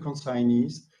close to the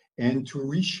consignees and to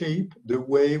reshape the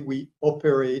way we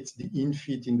operate the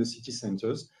infeed in the city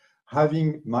centers.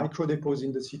 Having micro depots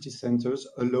in the city centers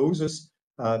allows us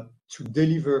to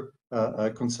deliver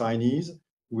consignees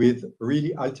with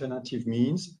really alternative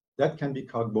means that can be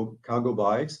cargo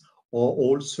bikes or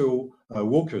also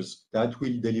walkers that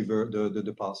will deliver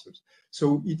the parcels.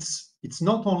 So it's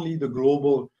not only the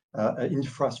global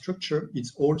infrastructure,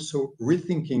 it's also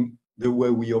rethinking the way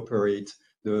we operate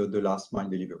the last mile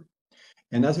delivery.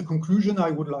 And as a conclusion,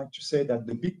 I would like to say that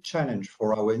the big challenge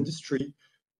for our industry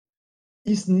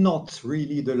is not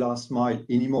really the last mile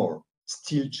anymore,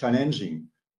 still challenging,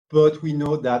 but we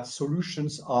know that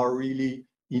solutions are really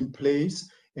in place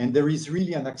and there is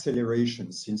really an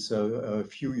acceleration since a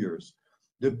few years.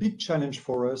 The big challenge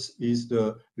for us is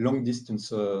the long distance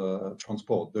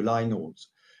transport, the line hauls,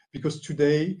 because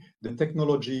today the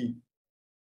technology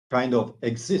kind of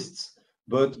exists,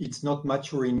 but it's not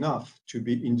mature enough to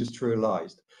be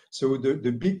industrialized. So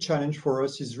the big challenge for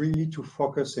us is really to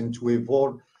focus and to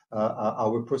evolve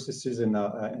our processes and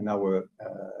our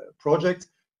project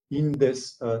in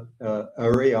this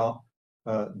area,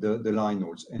 the line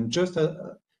hauls. And just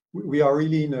we are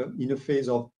really in a phase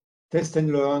of test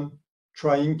and learn,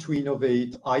 trying to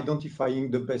innovate,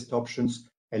 identifying the best options,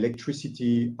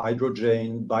 electricity,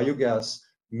 hydrogen, biogas,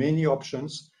 many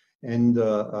options. And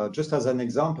just as an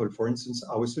example, for instance,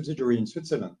 our subsidiary in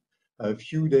Switzerland a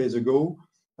few days ago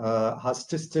has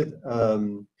tested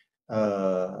an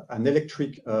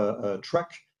electric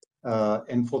truck.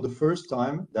 And for the first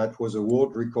time, that was a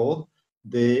world record.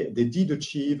 They did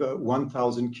achieve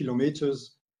 1,000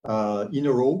 kilometers in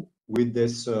a row with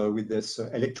this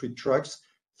electric trucks,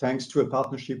 thanks to a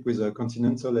partnership with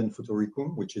Continental and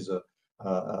Futuricum, which is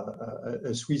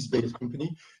a Swiss-based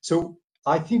company. So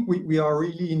I think we are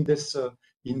really in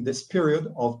this period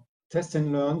of test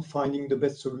and learn, finding the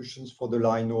best solutions for the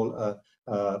line haul,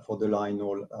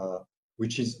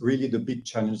 which is really the big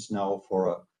challenge now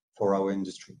for our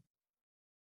industry.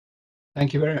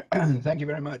 Thank you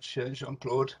very much,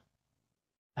 Jean-Claude.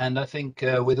 And I think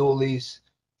with all these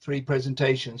three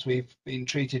presentations, we've been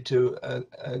treated to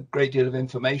a great deal of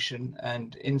information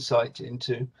and insight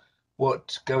into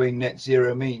what going net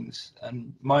zero means.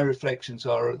 And my reflections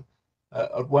are,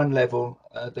 at one level,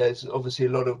 there's obviously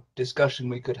a lot of discussion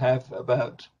we could have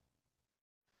about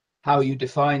how you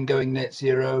define going net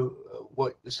zero,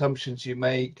 what assumptions you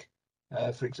make,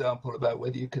 for example, about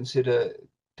whether you consider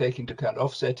taking into account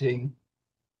offsetting.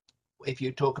 If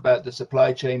you talk about the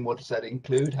supply chain, what does that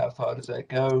include? How far does that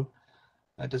go?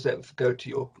 Does that go to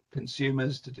your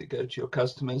consumers? Does it go to your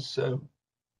customers? So,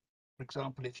 for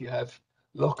example, if you have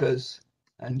lockers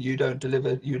and you don't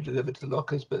deliver, you deliver to the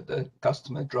lockers, but the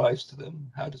customer drives to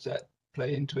them, how does that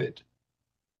play into it?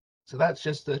 So that's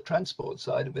just the transport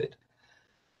side of it.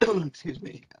 Excuse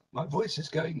me, my voice is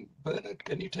going. Bernhard,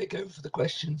 can you take over for the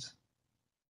questions?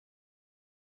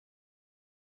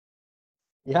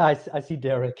 Yeah, I see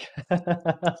Derek.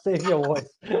 Save your voice.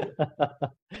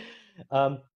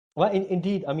 Well,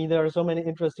 indeed, I mean, there are so many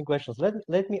interesting questions.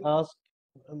 Let me ask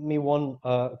me one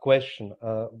question,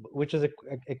 which is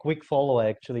a quick follow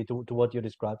actually to what you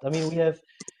described. I mean, we have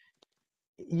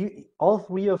all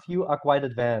three of you are quite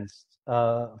advanced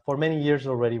for many years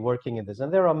already working in this,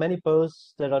 and there are many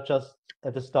posts that are just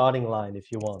at the starting line,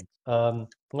 if you want.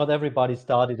 Not everybody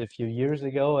started a few years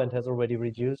ago and has already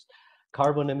reduced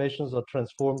carbon emissions or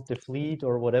transformed the fleet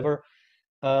or whatever.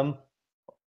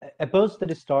 A post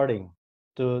that is starting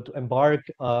to embark,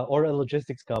 or a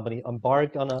logistics company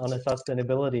embark on a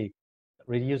sustainability,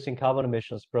 reducing carbon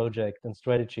emissions project and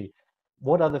strategy,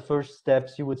 what are the first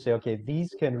steps you would say, okay,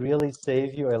 these can really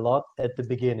save you a lot at the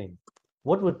beginning?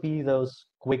 What would be those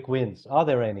quick wins? Are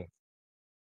there any?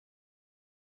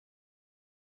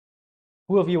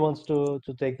 Who of you wants to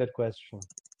take that question?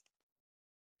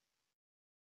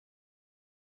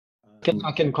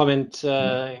 I can comment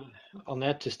on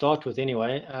that to start with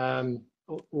anyway.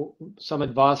 Some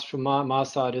advice from my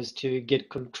side is to get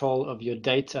control of your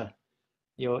data,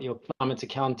 your climate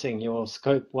accounting, your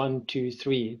scope 1, 2,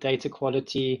 3, data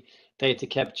quality, data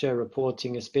capture,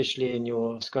 reporting, especially in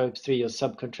your scope 3, your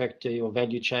subcontractor, your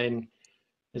value chain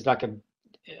is like a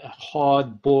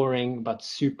hard, boring, but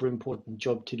super important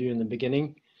job to do in the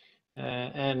beginning.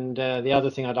 And the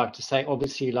other thing I'd like to say,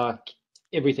 obviously, like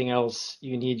everything else,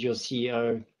 you need your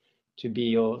CEO to be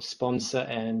your sponsor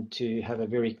and to have a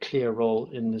very clear role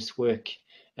in this work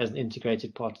as an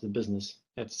integrated part of the business.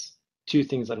 That's two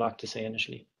things I'd like to say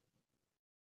initially.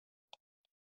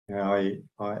 Yeah,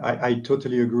 I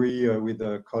totally agree with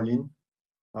Colin.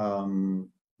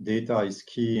 Data is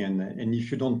key, and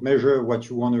if you don't measure what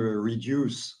you want to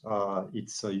reduce,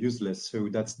 it's useless. So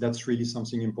that's really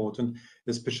something important,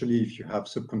 especially if you have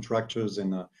subcontractors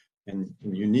and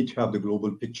you need to have the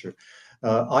global picture.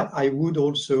 I would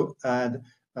also add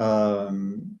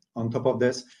on top of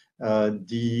this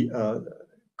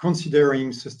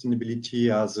considering sustainability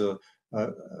as a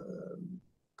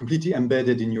completely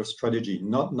embedded in your strategy,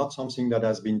 not something that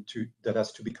has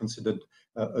to be considered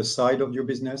a side of your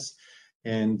business,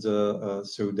 and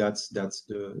so that's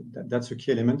a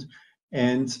key element.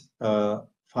 And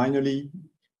finally,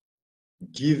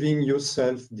 giving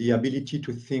yourself the ability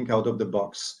to think out of the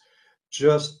box.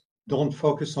 Just don't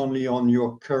focus only on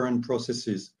your current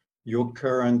processes, your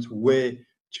current way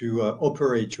to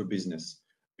operate your business,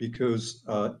 because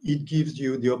it gives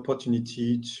you the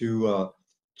opportunity to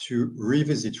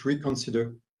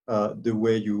reconsider the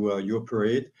way you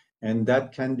operate, and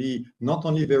that can be not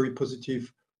only very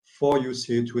positive for your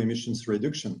CO2 emissions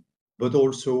reduction, but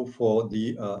also for the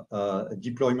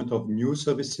deployment of new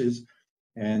services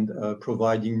and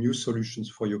providing new solutions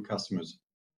for your customers.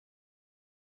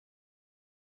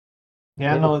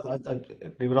 Yeah, no, I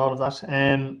agree with all of that.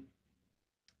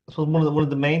 So one of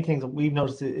the main things that we've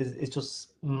noticed is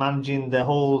just managing the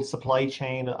whole supply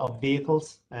chain of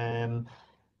vehicles.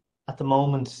 At the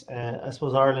moment, I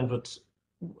suppose Ireland, but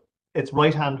it's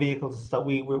right-hand vehicles that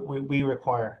we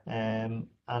require, and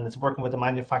it's working with the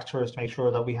manufacturers to make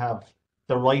sure that we have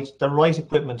the right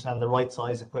equipment and the right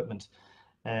size equipment.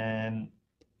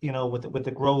 You know, with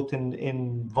the growth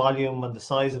in volume and the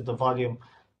size of the volume,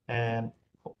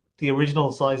 the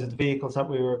original size of the vehicles that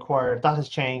we require, that has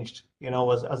changed. You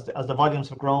know, as the volumes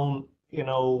have grown, you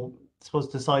know, I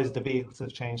suppose the size of the vehicles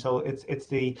has changed. So it's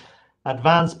the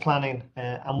advanced planning,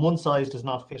 and one size does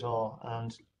not fit all.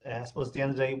 And I suppose at the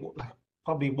end of the day,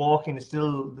 probably walking is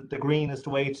still the greenest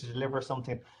way to deliver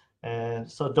something.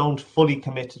 So don't fully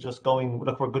commit to just going,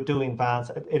 look, we're good doing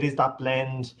vans. It is that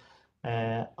blend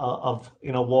of,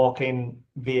 you know, walking,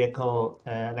 vehicle,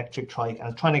 electric trike,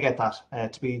 and trying to get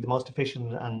that to be the most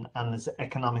efficient and as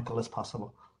economical as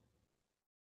possible.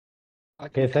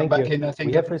 Okay, thank you. I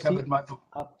think I've recovered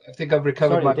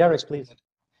Sorry, my Derek, voice. please.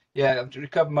 Yeah, I've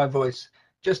recovered my voice.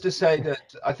 Just to say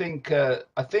that I think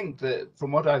that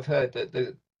from what I've heard, that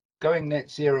the going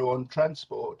net zero on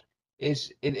transport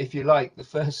is, if you like, the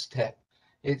first step.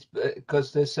 It's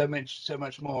because there's so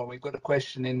much more. We've got a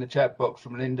question in the chat box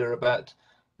from Linda about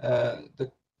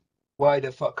the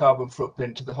wider carbon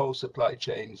footprint to the whole supply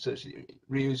chain, so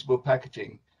reusable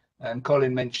packaging, and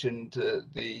Colin mentioned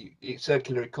the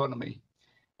circular economy.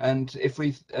 And if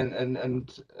we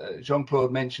and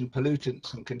Jean-Claude mentioned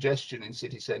pollutants and congestion in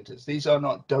city centres. These are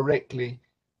not directly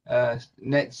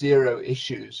net zero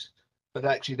issues, but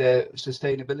actually they're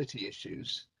sustainability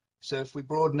issues. So if we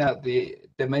broaden out the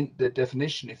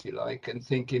definition, if you like, and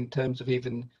think in terms of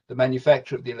even the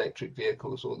manufacture of the electric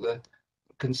vehicles or the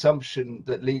consumption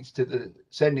that leads to the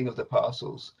sending of the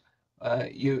parcels,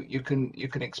 you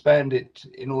can expand it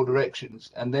in all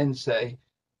directions, and then say,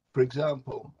 for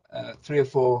example, 3 or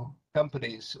 4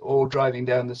 companies all driving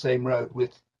down the same road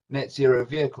with net zero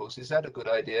vehicles. Is that a good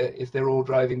idea if they're all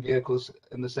driving vehicles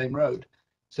in the same road?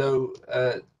 So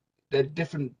there are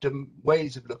different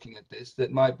ways of looking at this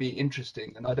that might be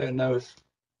interesting, and I don't know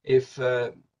if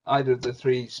either of the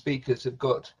 3 speakers have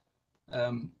got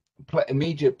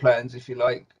immediate plans, if you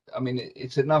like. I mean,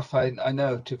 it's enough, I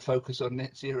know, to focus on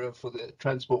net zero for the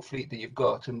transport fleet that you've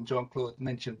got, and Jean-Claude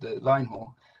mentioned the line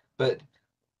haul, but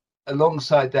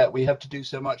alongside that, we have to do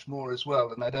so much more as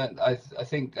well. And I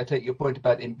think I take your point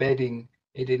about embedding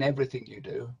it in everything you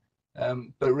do,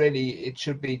 but really it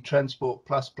should be transport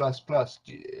plus.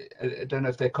 I don't know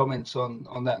if there are comments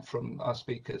on that from our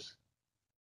speakers.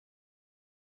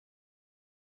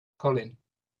 Colin.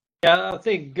 Yeah, I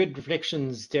think good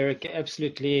reflections, Derek.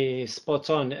 Absolutely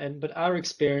spot on. But our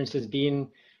experience has been,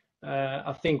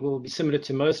 I think, will be similar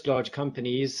to most large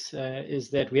companies,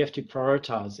 is that we have to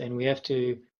prioritize and we have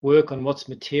to work on what's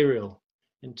material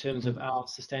in terms of our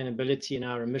sustainability and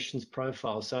our emissions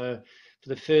profile. So for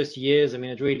the first years, I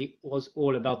mean, it really was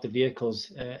all about the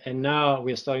vehicles, and now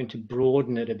we're starting to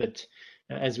broaden it a bit,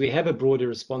 as we have a broader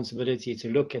responsibility to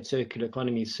look at circular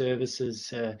economy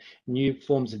services, new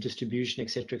forms of distribution,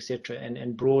 etc.,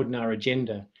 and broaden our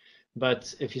agenda.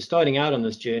 But if you're starting out on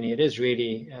this journey, it is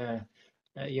really,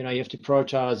 you know, you have to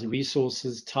prioritize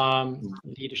resources, time,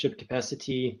 leadership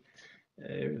capacity,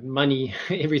 money,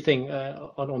 everything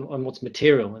on what's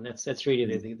material, and that's really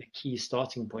the key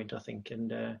starting point, I think.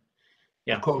 And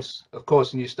Yeah. Of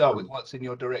course, and you start with what's in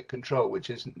your direct control, which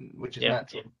is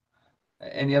natural.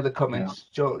 Any other comments,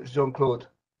 Jean-Claude?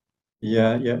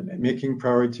 Yeah, making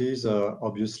priorities,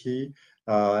 obviously,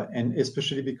 and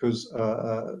especially because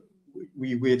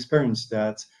we experience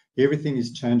that everything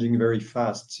is changing very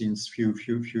fast since few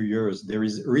years. There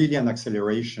is really an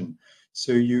acceleration,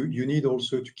 so you need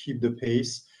also to keep the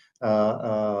pace.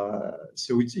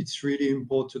 So it's really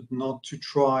important not to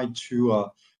try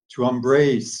to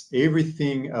embrace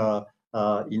everything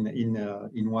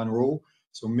in one row.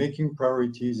 So making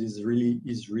priorities is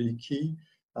really key.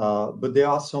 But there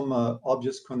are some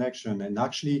obvious connection, and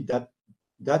actually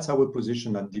that's our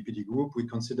position at DPDgroup. We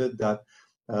considered that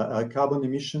carbon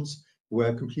emissions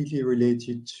were completely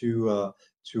related to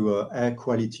air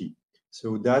quality.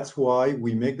 So that's why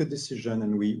we make the decision,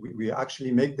 and we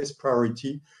actually make this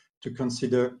priority to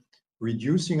consider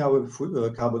reducing our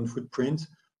carbon footprint,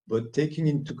 but taking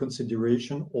into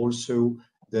consideration also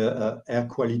the air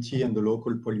quality and the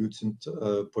local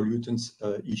pollutants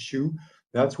issue.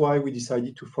 That's why we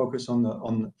decided to focus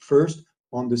on first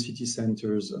on the city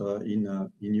centers in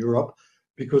Europe,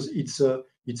 because it's a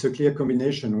clear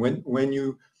combination. When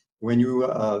you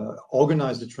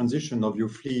organize the transition of your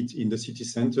fleet in the city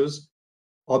centers,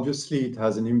 obviously it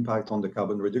has an impact on the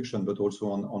carbon reduction, but also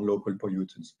on local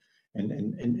pollutants.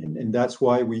 And that's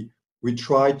why we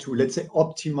try to, let's say,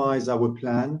 optimize our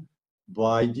plan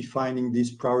by defining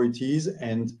these priorities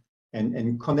and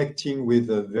connecting with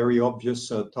very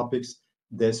obvious topics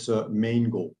this main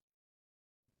goal.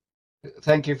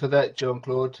 Thank you for that,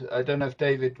 Jean-Claude. I don't know if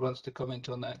David wants to comment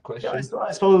on that question. Yeah,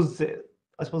 I suppose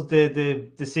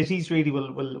the cities really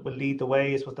will lead the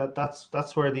way. I suppose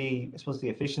that's where the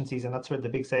efficiencies, and that's where the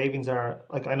big savings are.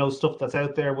 Like, I know stuff that's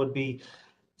out there would be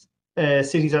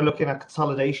cities are looking at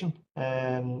consolidation,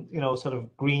 sort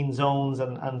of green zones,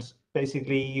 and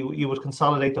basically you would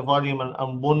consolidate the volume,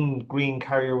 and one green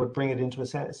carrier would bring it into a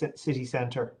city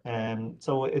centre.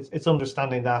 So it's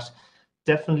understanding that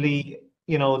definitely,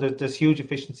 there's huge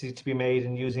efficiencies to be made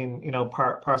in using,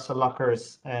 parcel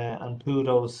lockers and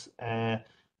PUDOs,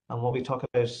 and when we talk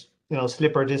about,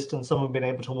 slipper distance, someone being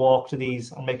able to walk to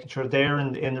these and making sure they're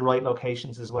in the right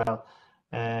locations as well.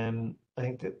 I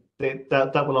think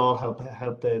that will all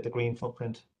help the green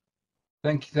footprint.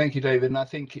 Thank you, David. And I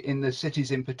think in the cities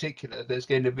in particular, there's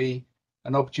going to be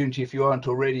an opportunity, if you aren't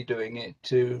already doing it,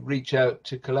 to reach out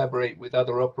to collaborate with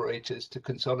other operators to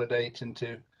consolidate and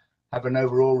to have an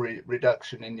overall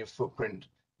reduction in your footprint.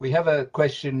 We have a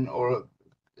question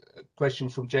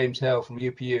from James Hale from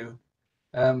UPU.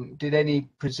 Did any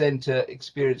presenter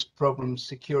experience problems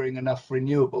securing enough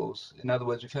renewables? In other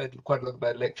words, we've heard quite a lot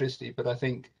about electricity, but I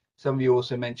think some of you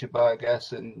also mentioned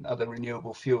biogas and other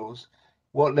renewable fuels.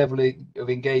 What level of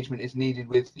engagement is needed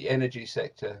with the energy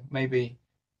sector? Maybe,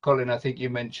 Colin, I think you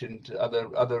mentioned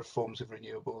other forms of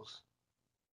renewables.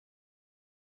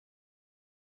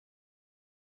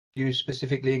 Do you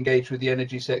specifically engage with the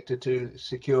energy sector to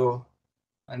secure?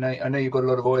 I know you've got a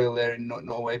lot of oil there in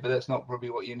Norway, but that's not probably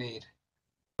what you need.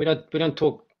 We don't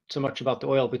talk so much about the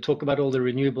oil. We talk about all the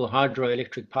renewable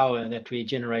hydroelectric power that we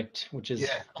generate, which is,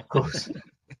 of course,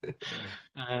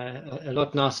 a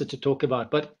lot nicer to talk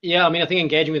about. But yeah, I mean, I think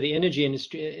engaging with the energy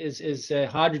industry is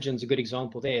hydrogen's a good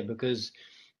example there, because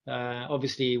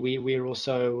obviously we're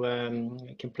also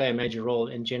can play a major role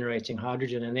in generating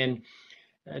hydrogen, and then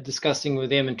discussing with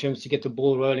them in terms to get the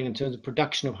ball rolling in terms of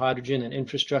production of hydrogen and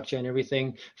infrastructure and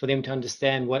everything, for them to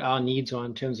understand what our needs are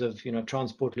in terms of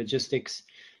transport, logistics.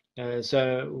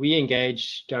 So we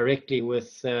engage directly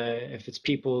with if it's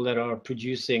people that are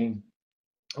producing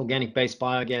organic-based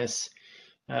biogas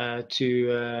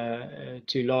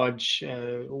to large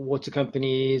water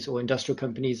companies or industrial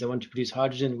companies that want to produce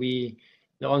hydrogen.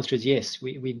 The answer is yes,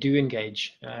 we do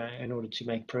engage in order to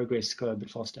make progress go a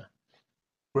bit faster.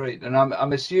 Great, and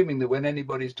I'm assuming that when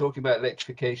anybody's talking about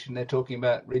electrification, they're talking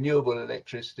about renewable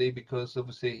electricity, because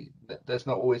obviously that's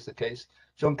not always the case.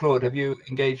 Jean-Claude, have you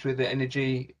engaged with the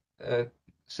energy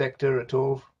sector at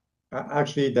all?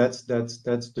 Actually, that's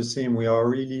the same. We are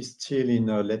really still in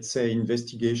let's say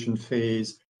investigation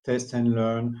phase, test and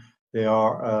learn. There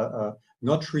are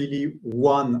not really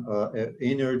one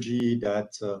energy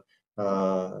that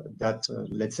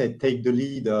let's say take the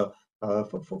lead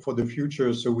for the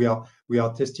future. So we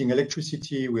are testing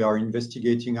electricity, we are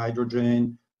investigating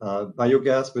hydrogen,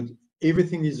 biogas, but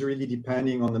everything is really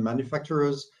depending on the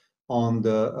manufacturers, on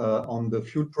the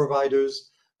fuel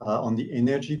providers, on the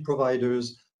energy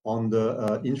providers, on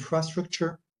the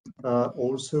infrastructure.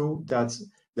 Also,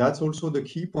 that's also the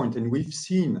key point. And we've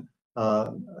seen,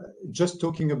 just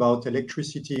talking about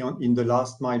electricity in the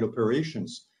last mile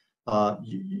operations,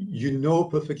 you know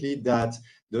perfectly that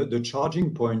the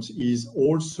charging point is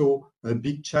also a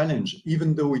big challenge,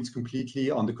 even though it's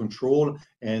completely under control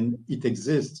and it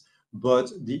exists.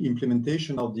 But the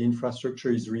implementation of the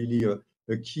infrastructure is really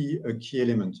a key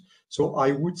element. So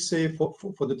I would say for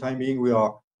the time being,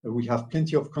 we have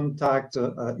plenty of contact,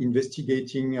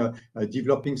 investigating,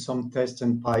 developing some tests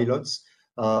and pilots,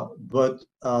 but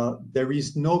there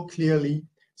is no clearly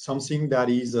something that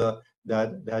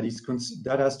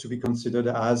has to be considered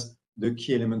as the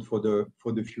key element for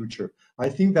the future. I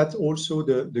think that also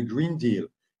the Green Deal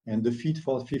and the Fit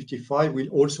for 55 will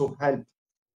also help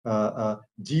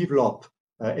develop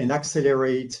and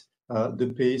accelerate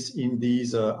the pace in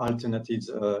these alternatives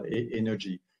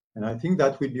energy. And I think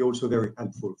that will be also very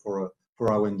helpful for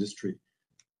our industry.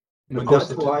 But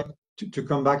that's why, to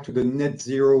come back to the net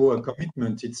zero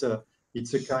commitment, it's a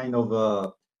kind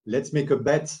of let's make a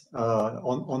bet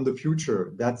on the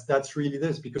future. That's really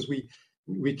this, because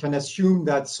we can assume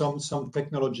that some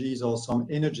technologies or some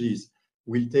energies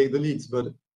will take the leads,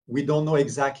 but we don't know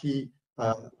exactly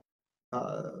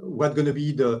what's going to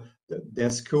be their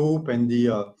scope and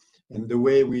the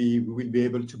way we will be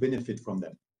able to benefit from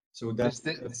them. So that's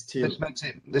still,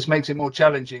 this makes it more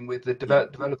challenging with the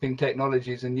developing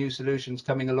technologies and new solutions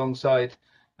coming alongside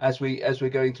as we're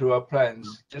going through our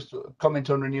plans. Just comment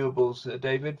on renewables,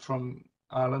 David from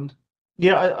Ireland.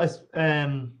 Yeah,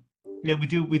 yeah,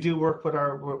 we do work with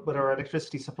our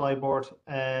electricity supply board,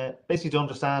 basically to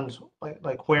understand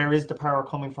like where is the power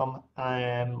coming from.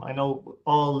 I know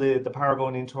all the power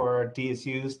going into our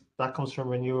DSUs that comes from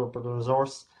renewable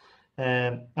resource,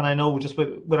 and I know just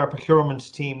with our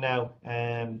procurement team now,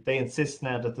 they insist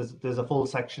now that there's a full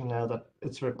section now that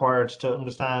it's required to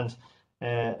understand,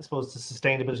 I suppose, the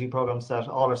sustainability programs that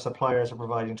all our suppliers are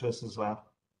providing to us as well.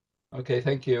 Okay,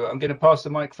 thank you. I'm going to pass the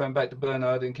microphone back to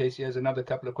Bernhard in case he has another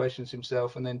couple of questions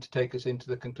himself, and then to take us into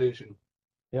the conclusion.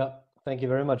 Yeah, thank you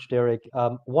very much, Derek.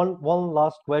 One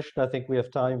last question. I think we have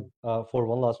time for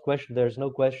one last question. There's no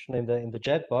question in the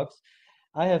chat box.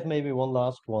 I have maybe one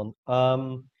last one.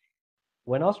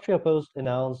 When Austria Post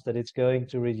announced that it's going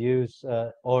to reduce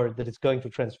or that it's going to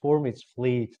transform its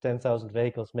fleet, 10,000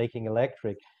 vehicles making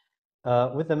electric,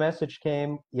 with the message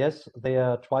came, yes, they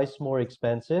are twice more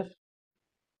expensive,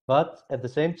 but at the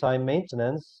same time,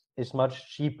 maintenance is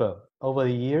much cheaper. Over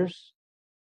the years,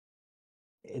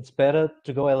 it's better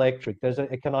to go electric. There's an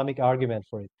economic argument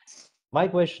for it. My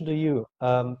question to you,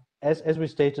 as we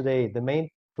state today, the main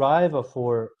driver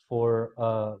for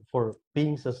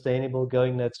being sustainable,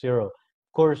 going net zero,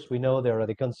 of course, we know there are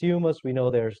the consumers, we know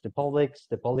there's the politics,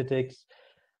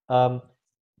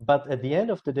 but at the end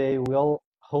of the day, we all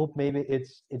hope maybe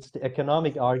it's the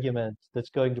economic argument that's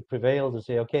going to prevail to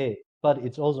say, okay, but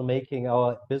it's also making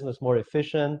our business more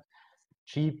efficient,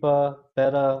 cheaper,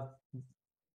 better.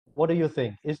 What do you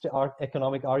think? Is the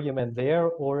economic argument there,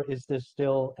 or is this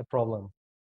still a problem?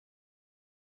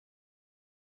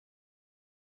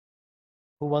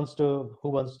 Who wants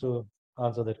to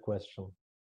answer that question?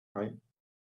 Right.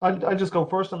 I just go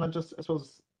first, and I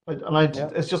suppose,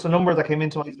 it's just a number that came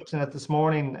into I was looking at this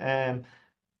morning, and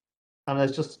I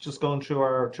was just going through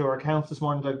our accounts this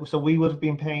morning. Like, so we would have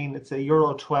been paying, it's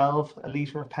 €12 a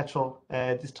litre of petrol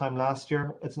this time last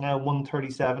year. It's now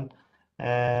 137.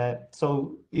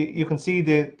 So you can see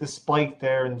the spike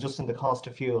there, and just in the cost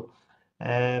of fuel.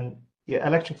 Yeah,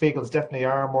 electric vehicles definitely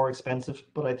are more expensive,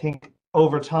 but I think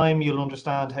over time you'll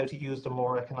understand how to use them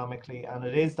more economically, and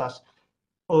it is that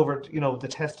over the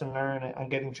test and learn and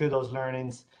getting through those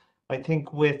learnings. I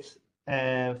think with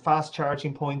fast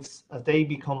charging points, as they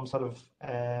become sort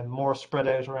of more spread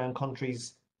out around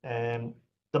countries, the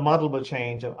model will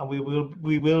change, and we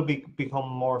will become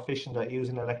more efficient at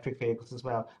using electric vehicles as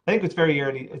well. I think it's very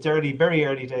early. It's very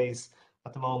early days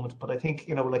at the moment, but I think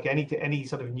like any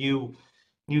sort of new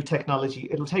technology,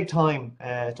 it'll take time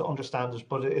to understand it,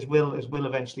 but it will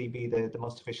eventually be the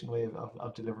most efficient way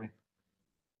of delivering.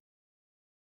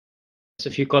 A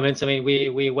few comments. I mean,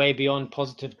 we're way beyond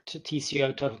positive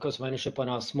TCO, total cost of ownership, on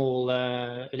our small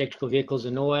electrical vehicles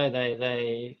in Norway.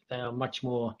 They are much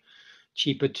more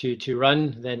cheaper to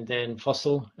run than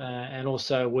fossil, and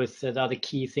also with the other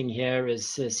key thing here is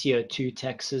CO2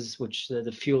 taxes, which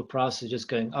the fuel price is just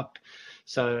going up.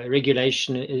 So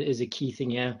regulation is a key thing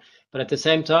here. But at the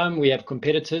same time, we have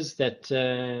competitors that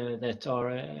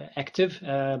are active.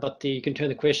 But you can turn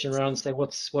the question around and say,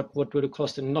 what would it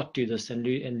cost to not do this and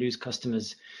lose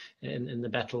customers in the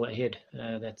battle ahead?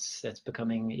 That's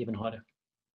becoming even harder.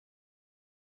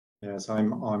 Yes,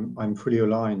 I'm fully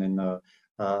aligned, and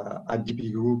at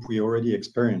DPDgroup we already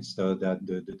experienced that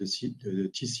the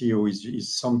TCO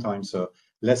is sometimes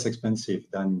less expensive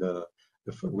than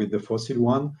with the fossil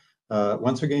one.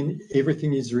 once again,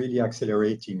 everything is really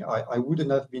accelerating. I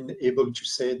wouldn't have been able to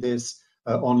say this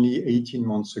only 18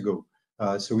 months ago.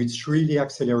 So it's really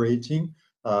accelerating.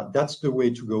 That's the way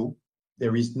to go.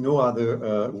 There is no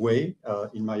other way,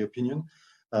 in my opinion,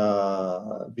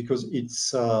 because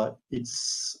it's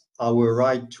our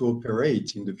right to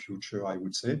operate in the future, I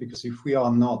would say, because if we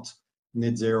are not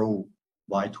net zero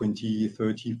by 20,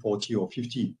 30, 40, or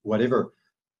 50, whatever,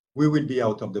 we will be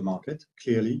out of the market,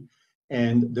 clearly.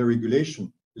 And the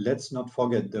regulation, let's not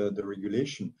forget the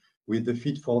regulation. With the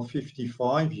Fit for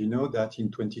 55, you know that in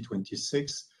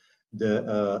 2026,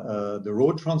 the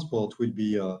road transport will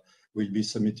be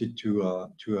submitted to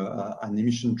an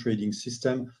emission trading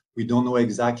system. We don't know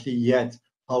exactly yet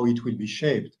how it will be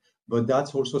shaped, but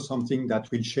that's also something that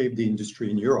will shape the industry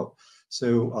in Europe.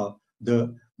 So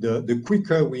the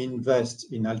quicker we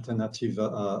invest in alternative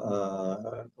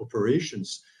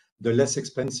operations, the less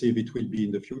expensive it will be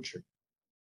in the future.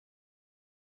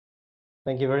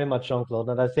 Thank you very much, Jean-Claude.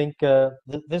 And I think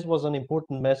this was an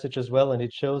important message as well, and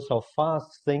it shows how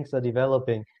fast things are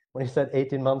developing. When you said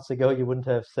 18 months ago, you wouldn't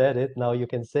have said it. Now you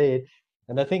can say it.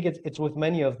 And I think it's with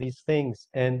many of these things.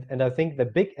 And I think the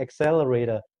big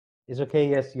accelerator is, okay,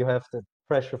 yes, you have the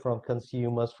pressure from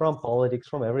consumers, from politics,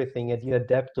 from everything, and you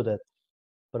adapt to that.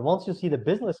 But once you see the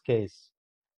business case,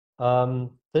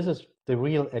 this is the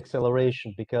real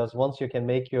acceleration, because once you can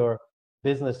make your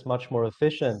business much more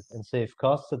efficient and save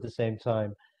costs at the same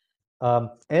time,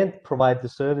 and provide the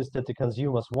service that the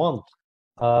consumers want,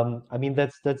 I mean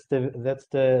that's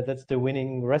the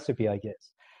winning recipe, I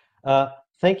guess.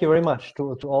 Thank you very much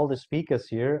to all the speakers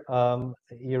here.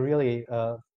 You really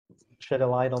shed a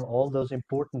light on all those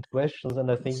important questions,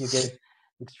 and I think you gave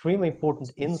extremely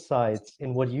important insights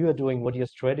in what you are doing, what your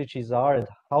strategies are, and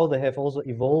how they have also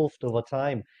evolved over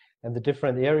time, and the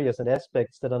different areas and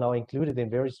aspects that are now included in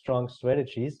very strong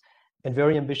strategies and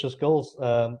very ambitious goals,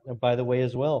 by the way,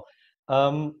 as well.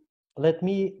 Let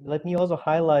me also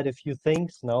highlight a few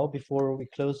things now before we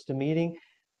close the meeting.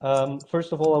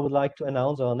 First of all, I would like to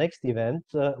announce our next event,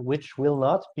 which will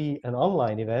not be an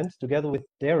online event. Together with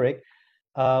Derek,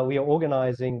 we are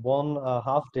organizing one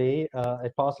half day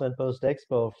at Parcel and Post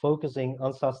Expo, focusing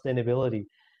on sustainability.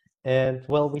 And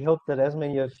well, we hope that as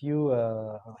many of you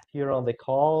here on the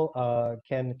call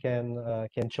can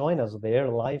join us there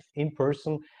live in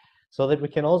person, so that we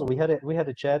can also, we had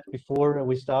a chat before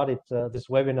we started this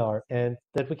webinar, and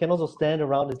that we can also stand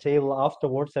around the table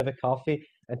afterwards, have a coffee,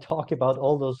 and talk about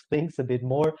all those things a bit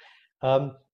more.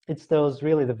 It's those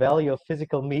really the value of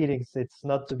physical meetings. It's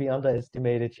not to be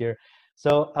underestimated here.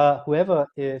 So whoever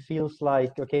feels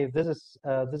like, okay, this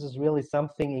is really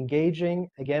something engaging,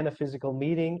 again, a physical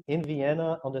meeting in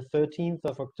Vienna on the 13th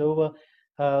of October,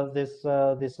 these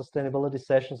sustainability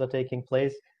sessions are taking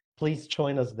place. Please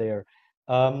join us there.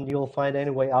 You'll find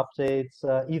anyway updates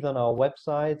either on our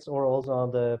websites or also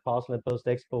on the Parcel and Post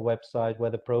Expo website, where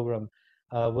the program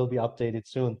will be updated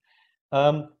soon.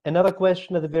 Another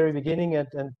question at the very beginning,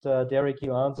 and Derek,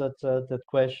 you answered that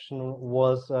question,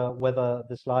 was whether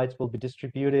the slides will be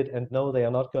distributed. And no, they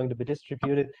are not going to be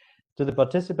distributed to the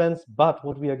participants. But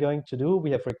what we are going to do,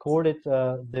 we have recorded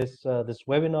this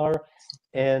webinar,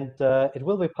 and it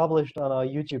will be published on our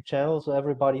YouTube channel. So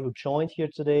everybody who joined here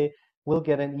today will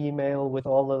get an email with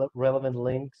all the relevant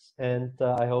links. And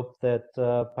I hope that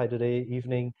by today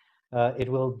evening, it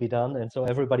will be done, and so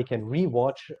everybody can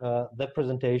re-watch the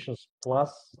presentations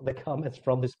plus the comments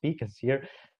from the speakers here,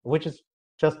 which is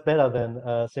just better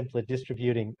than simply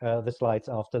distributing the slides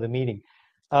after the meeting.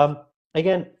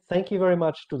 Again, thank you very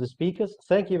much to the speakers.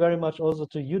 Thank you very much also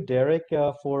to you, Derek,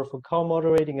 for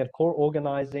co-moderating and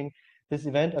co-organizing this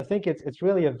event. I think it's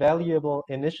really a valuable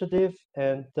initiative,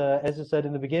 and as you said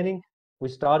in the beginning, we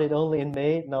started only in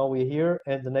May, now we're here,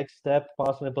 and the next step,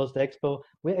 Parcel and Post Expo,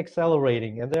 we're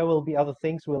accelerating, and there will be other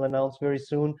things we'll announce very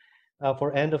soon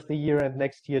for end of the year and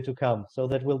next year to come. So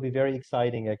that will be very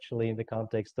exciting, actually, in the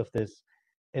context of this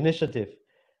initiative.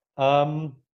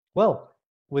 Well,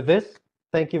 with this,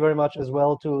 thank you very much as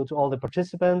well to all the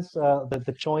participants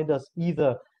that joined us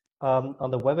either on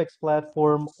the WebEx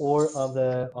platform or on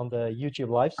the YouTube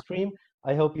live stream.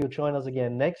 I hope you join us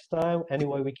again next time.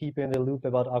 Anyway, we keep you in the loop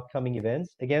about upcoming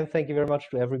events. Again, thank you very much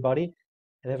to everybody,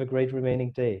 and have a great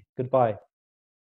remaining day. Goodbye.